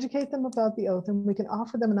can educate them about the oath, and we can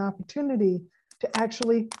offer them an opportunity to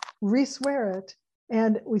actually re-swear it.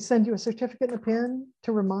 And we send you a certificate and a pin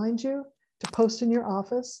to remind you to post in your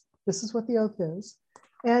office. This is what the oath is.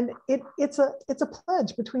 And it's a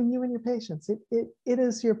pledge between you and your patients. It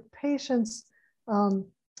is your patient's,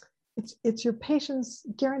 it's your patient's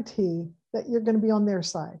guarantee that you're going to be on their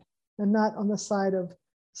side and not on the side of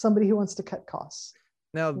somebody who wants to cut costs.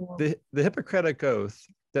 Now, You know? the Hippocratic Oath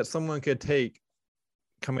that someone could take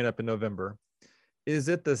coming up in November, is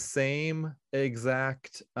it the same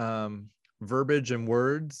exact verbiage and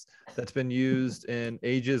words that's been used in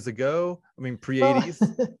ages ago? I mean,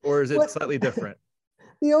 pre-80s, or is it what, slightly different?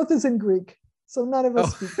 the oath is in Greek, so none of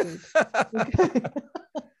us Oh, speak Greek. Okay.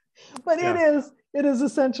 But yeah. it is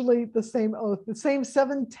essentially the same oath, the same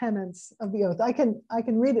 7 tenets of the oath. I can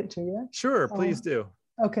read it to you. Sure, please do.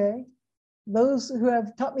 Okay. Those who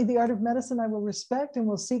have taught me the art of medicine, I will respect and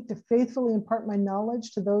will seek to faithfully impart my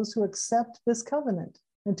knowledge to those who accept this covenant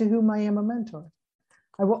and to whom I am a mentor.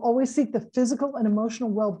 I will always seek the physical and emotional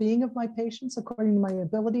well-being of my patients according to my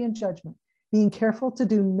ability and judgment, being careful to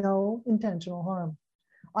do no intentional harm.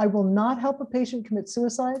 I will not help a patient commit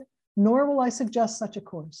suicide, nor will I suggest such a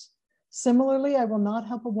course. Similarly, I will not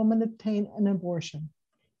help a woman obtain an abortion.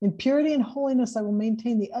 In purity and holiness, I will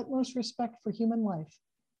maintain the utmost respect for human life,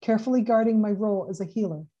 carefully guarding my role as a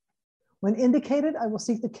healer. When indicated, I will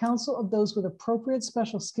seek the counsel of those with appropriate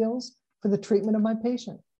special skills for the treatment of my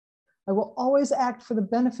patient. I will always act for the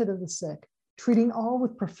benefit of the sick, treating all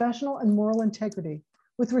with professional and moral integrity,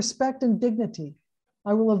 with respect and dignity.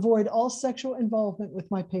 I will avoid all sexual involvement with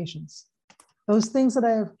my patients. Those things that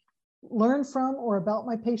I have learned from or about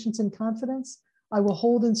my patients in confidence, I will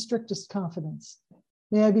hold in strictest confidence.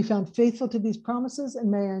 May I be found faithful to these promises, and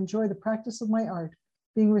may I enjoy the practice of my art,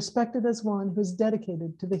 being respected as one who is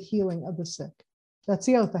dedicated to the healing of the sick. That's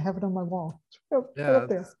the oath. I have it on my wall. Right up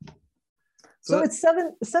there. So it's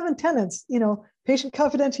seven tenets, patient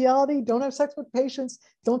confidentiality, don't have sex with patients,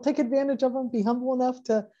 don't take advantage of them, be humble enough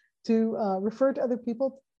to refer to other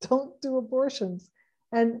people, don't do abortions,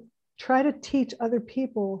 and try to teach other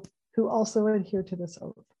people who also adhere to this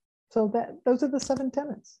oath. So those are the 7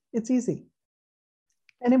 tenets. It's easy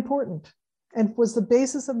and important, and was the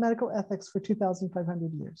basis of medical ethics for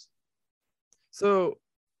 2,500 years. So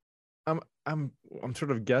I'm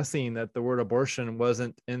sort of guessing that the word abortion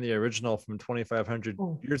wasn't in the original from 2,500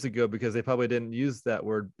 years ago, because they probably didn't use that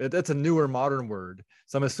word. That's a newer modern word.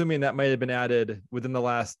 So I'm assuming that might have been added within the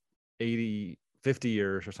last 50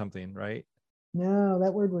 years or something, right? No,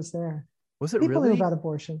 that word was there. Was it People really? knew about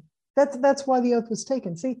abortion. That's why the oath was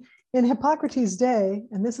taken. See, in Hippocrates' day,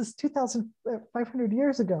 and this is 2,500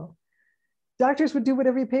 years ago, doctors would do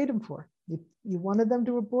whatever you paid them for. You wanted them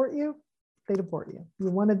to abort you, they'd abort you. You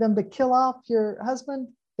wanted them to kill off your husband,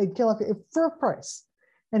 they'd kill off you for a price.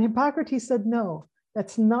 And Hippocrates said, no,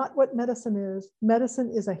 that's not what medicine is. Medicine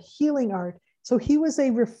is a healing art. So he was a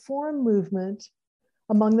reform movement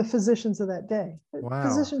among the physicians of that day. Wow.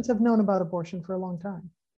 Physicians have known about abortion for a long time.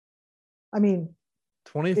 I mean,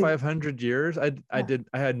 2,500 years. I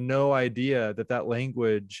had no idea that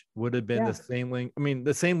language would have been the same language. I mean,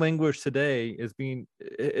 the same language today is being,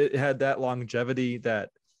 it had that longevity, those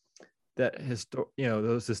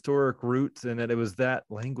historic roots, and that it was that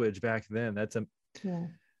language back then.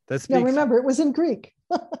 Remember, it was in Greek,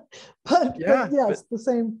 but yes,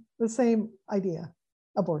 the same idea,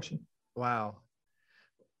 abortion. Wow.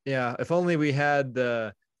 Yeah, if only we had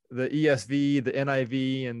the ESV, the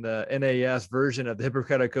NIV, and the NAS version of the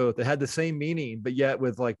Hippocratic Oath that had the same meaning, but yet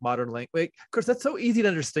with like modern language. Of course, that's so easy to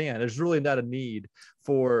understand. There's really not a need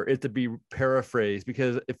for it to be paraphrased,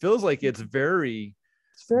 because it feels like it's very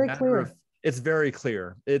clear. It's very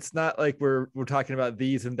clear. It's not like we're talking about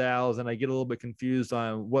these and thous, and I get a little bit confused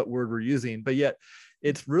on what word we're using, but yet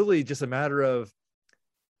it's really just a matter of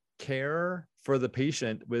care for the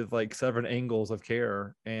patient with like 7 angles of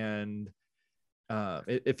care. And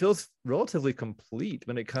it feels relatively complete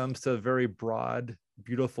when it comes to very broad,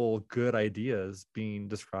 beautiful, good ideas being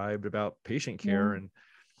described about patient care.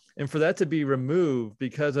 And for that to be removed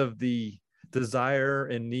because of the desire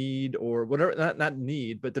and need, or whatever, not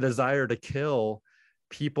need, but the desire to kill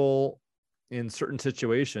people in certain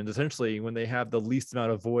situations, essentially when they have the least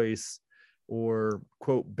amount of voice or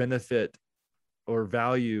quote benefit or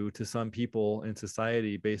value to some people in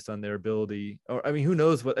society based on their ability, or I mean, who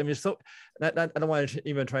knows what, I mean, so I don't want to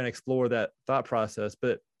even try and explore that thought process,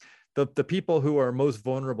 but the people who are most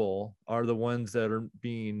vulnerable are the ones that are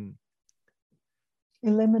being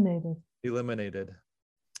eliminated.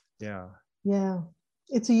 Yeah. Yeah.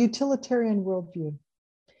 It's a utilitarian worldview.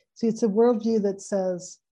 See, it's a worldview that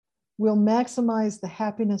says we'll maximize the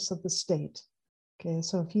happiness of the state. Okay,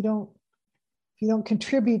 so if you don't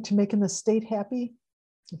contribute to making the state happy,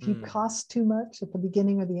 if you cost too much at the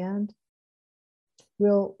beginning or the end,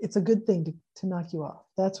 well, it's a good thing to knock you off.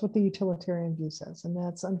 That's what the utilitarian view says. And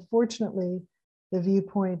that's unfortunately the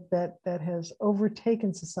viewpoint that has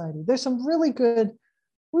overtaken society. There's some really good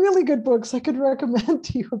books I could recommend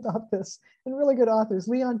to you about this, and really good authors.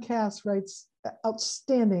 Leon Cass wrote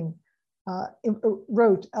outstanding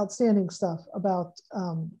stuff about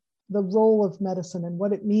the role of medicine and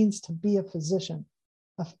what it means to be a physician.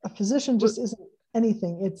 A physician just isn't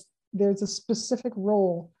anything. There's a specific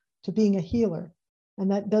role to being a healer, and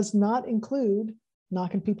that does not include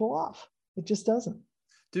knocking people off. It just doesn't.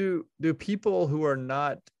 Do people who are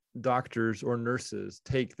not doctors or nurses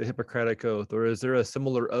take the Hippocratic Oath, or is there a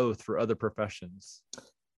similar oath for other professions?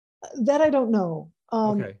 That I don't know.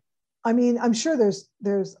 Okay. I mean, I'm sure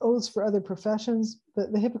there's oaths for other professions,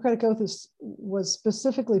 but the Hippocratic Oath was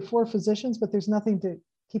specifically for physicians, but there's nothing to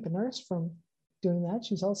keep a nurse from doing that.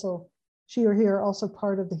 She or he are also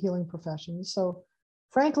part of the healing profession. So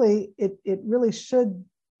frankly, it really should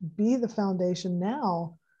be the foundation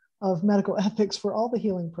now of medical ethics for all the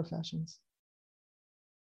healing professions.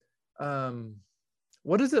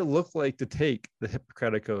 What does it look like to take the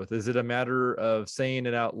Hippocratic Oath? Is it a matter of saying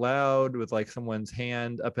it out loud with like someone's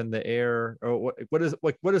hand up in the air, or what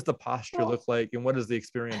does the posture look like, and what does the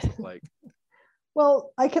experience look like?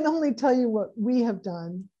 Well, I can only tell you what we have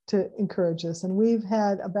done to encourage this, and we've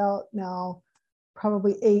had about now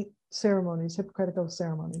probably 8 ceremonies, Hippocratic Oath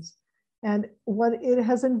ceremonies, and what it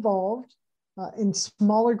has involved in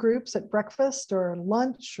smaller groups at breakfast or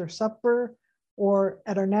lunch or supper or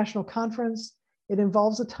at our national conference. It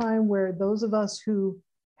involves a time where those of us who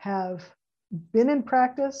have been in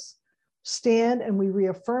practice stand and we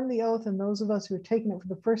reaffirm the oath, and those of us who are taking it for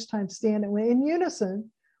the first time stand, and in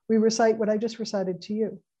unison, we recite what I just recited to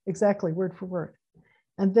you, exactly word for word.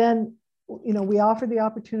 And then, we offer the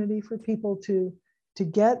opportunity for people to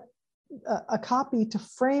get a copy to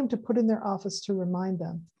frame, to put in their office to remind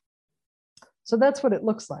them. So that's what it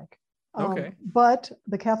looks like. Okay. But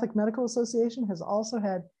the Catholic Medical Association has also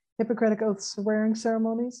had Hippocratic Oath swearing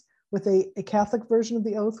ceremonies with a Catholic version of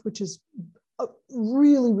the oath, which is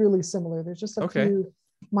really, really similar. There's just a few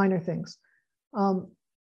minor things.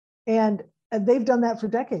 And they've done that for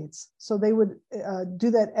decades. So they would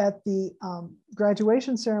do that at the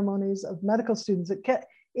graduation ceremonies of medical students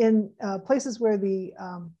in places where the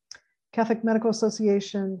Catholic Medical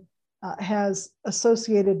Association has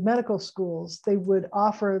associated medical schools. They would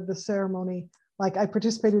offer the ceremony. Like I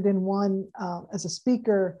participated in one as a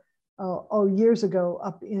speaker years ago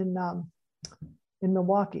up in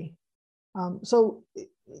Milwaukee. So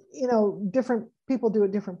different people do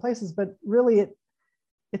it different places, but really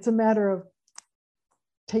it's a matter of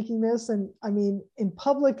taking this, and I mean, in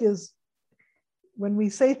public is when we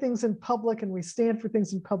say things in public and we stand for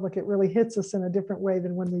things in public, it really hits us in a different way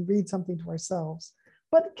than when we read something to ourselves,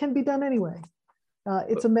 but it can be done anyway.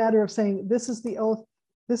 It's a matter of saying, this is the oath,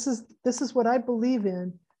 this is what I believe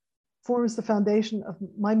in, forms the foundation of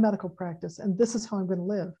my medical practice, and this is how I'm going to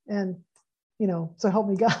live. And so help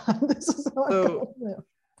me God, this is how I'm going to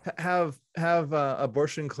live. Have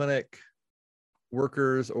abortion clinic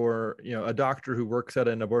workers, or a doctor who works at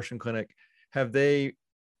an abortion clinic, do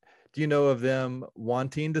you know of them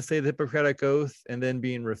wanting to say the Hippocratic Oath and then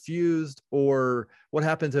being refused? Or what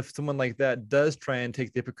happens if someone like that does try and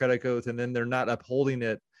take the Hippocratic Oath and then they're not upholding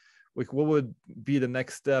it? Like, what would be the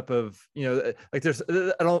next step of, like is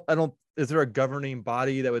there a governing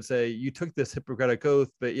body that would say, you took this Hippocratic Oath,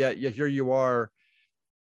 but yet here you are,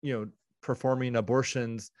 performing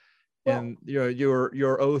abortions, and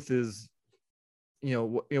your oath is,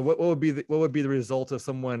 what would be the result of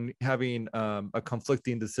someone having a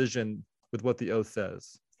conflicting decision with what the oath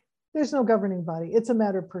says? There's no governing body. It's a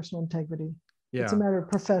matter of personal integrity. Yeah. It's a matter of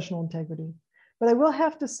professional integrity. But I will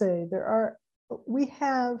have to say, we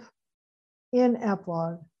have in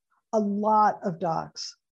AppLog a lot of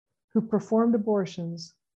docs who performed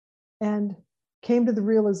abortions and came to the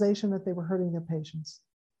realization that they were hurting their patients.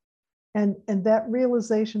 And that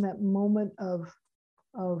realization, that moment of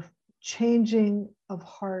changing of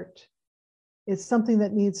heart, is something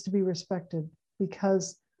that needs to be respected,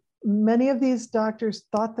 because many of these doctors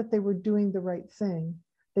thought that they were doing the right thing.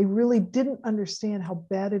 They really didn't understand how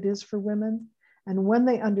bad it is for women. And when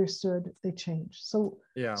they understood, they changed. So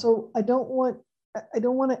I don't want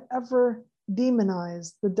to ever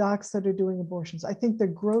demonize the docs that are doing abortions. I think they're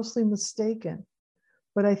grossly mistaken.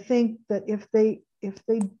 But I think that if they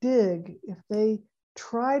dig, if they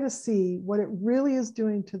try to see what it really is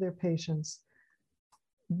doing to their patients,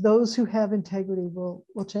 those who have integrity will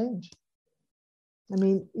change. I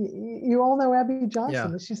mean, you all know Abby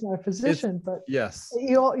Johnson. Yeah. She's not a physician, but Yes.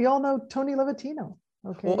 you all know Tony Levatino.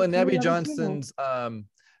 Okay. Well, and Tony Abby Levatino, Johnson's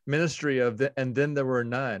ministry of the and then there were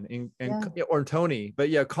none, yeah, or Tony, but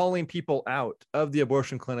yeah, calling people out of the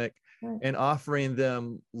abortion clinic right, and offering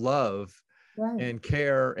them love right, and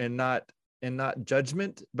care and not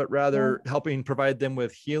judgment, but rather right, helping provide them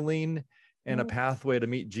with healing and a right. pathway to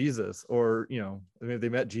meet Jesus. Or, I mean, they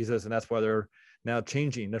met Jesus and that's why they're now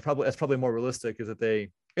changing. That's probably more realistic, is that they,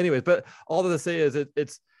 anyways, but all that to say is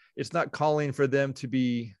it's not calling for them to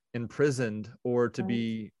be imprisoned or to Right.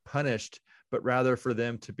 be punished, but rather for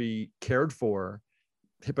them to be cared for,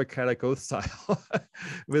 Hippocratic Oath style,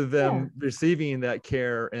 with them receiving that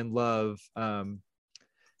care and love. And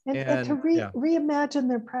to reimagine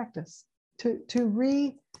their practice, to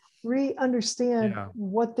understand Yeah.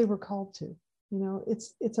 what they were called to.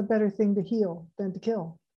 It's a better thing to heal than to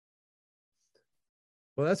kill.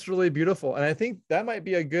 Well, that's really beautiful, and I think that might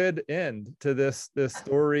be a good end to this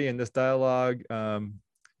story and this dialogue.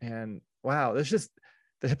 And wow, that's just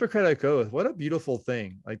the Hippocratic Oath. What a beautiful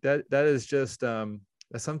thing! Like that is just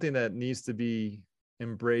that's something that needs to be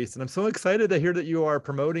embraced. And I'm so excited to hear that you are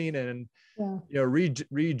promoting and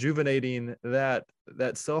rejuvenating that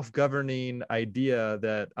self-governing idea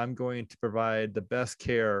that I'm going to provide the best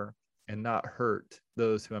care and not hurt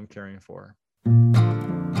those who I'm caring for.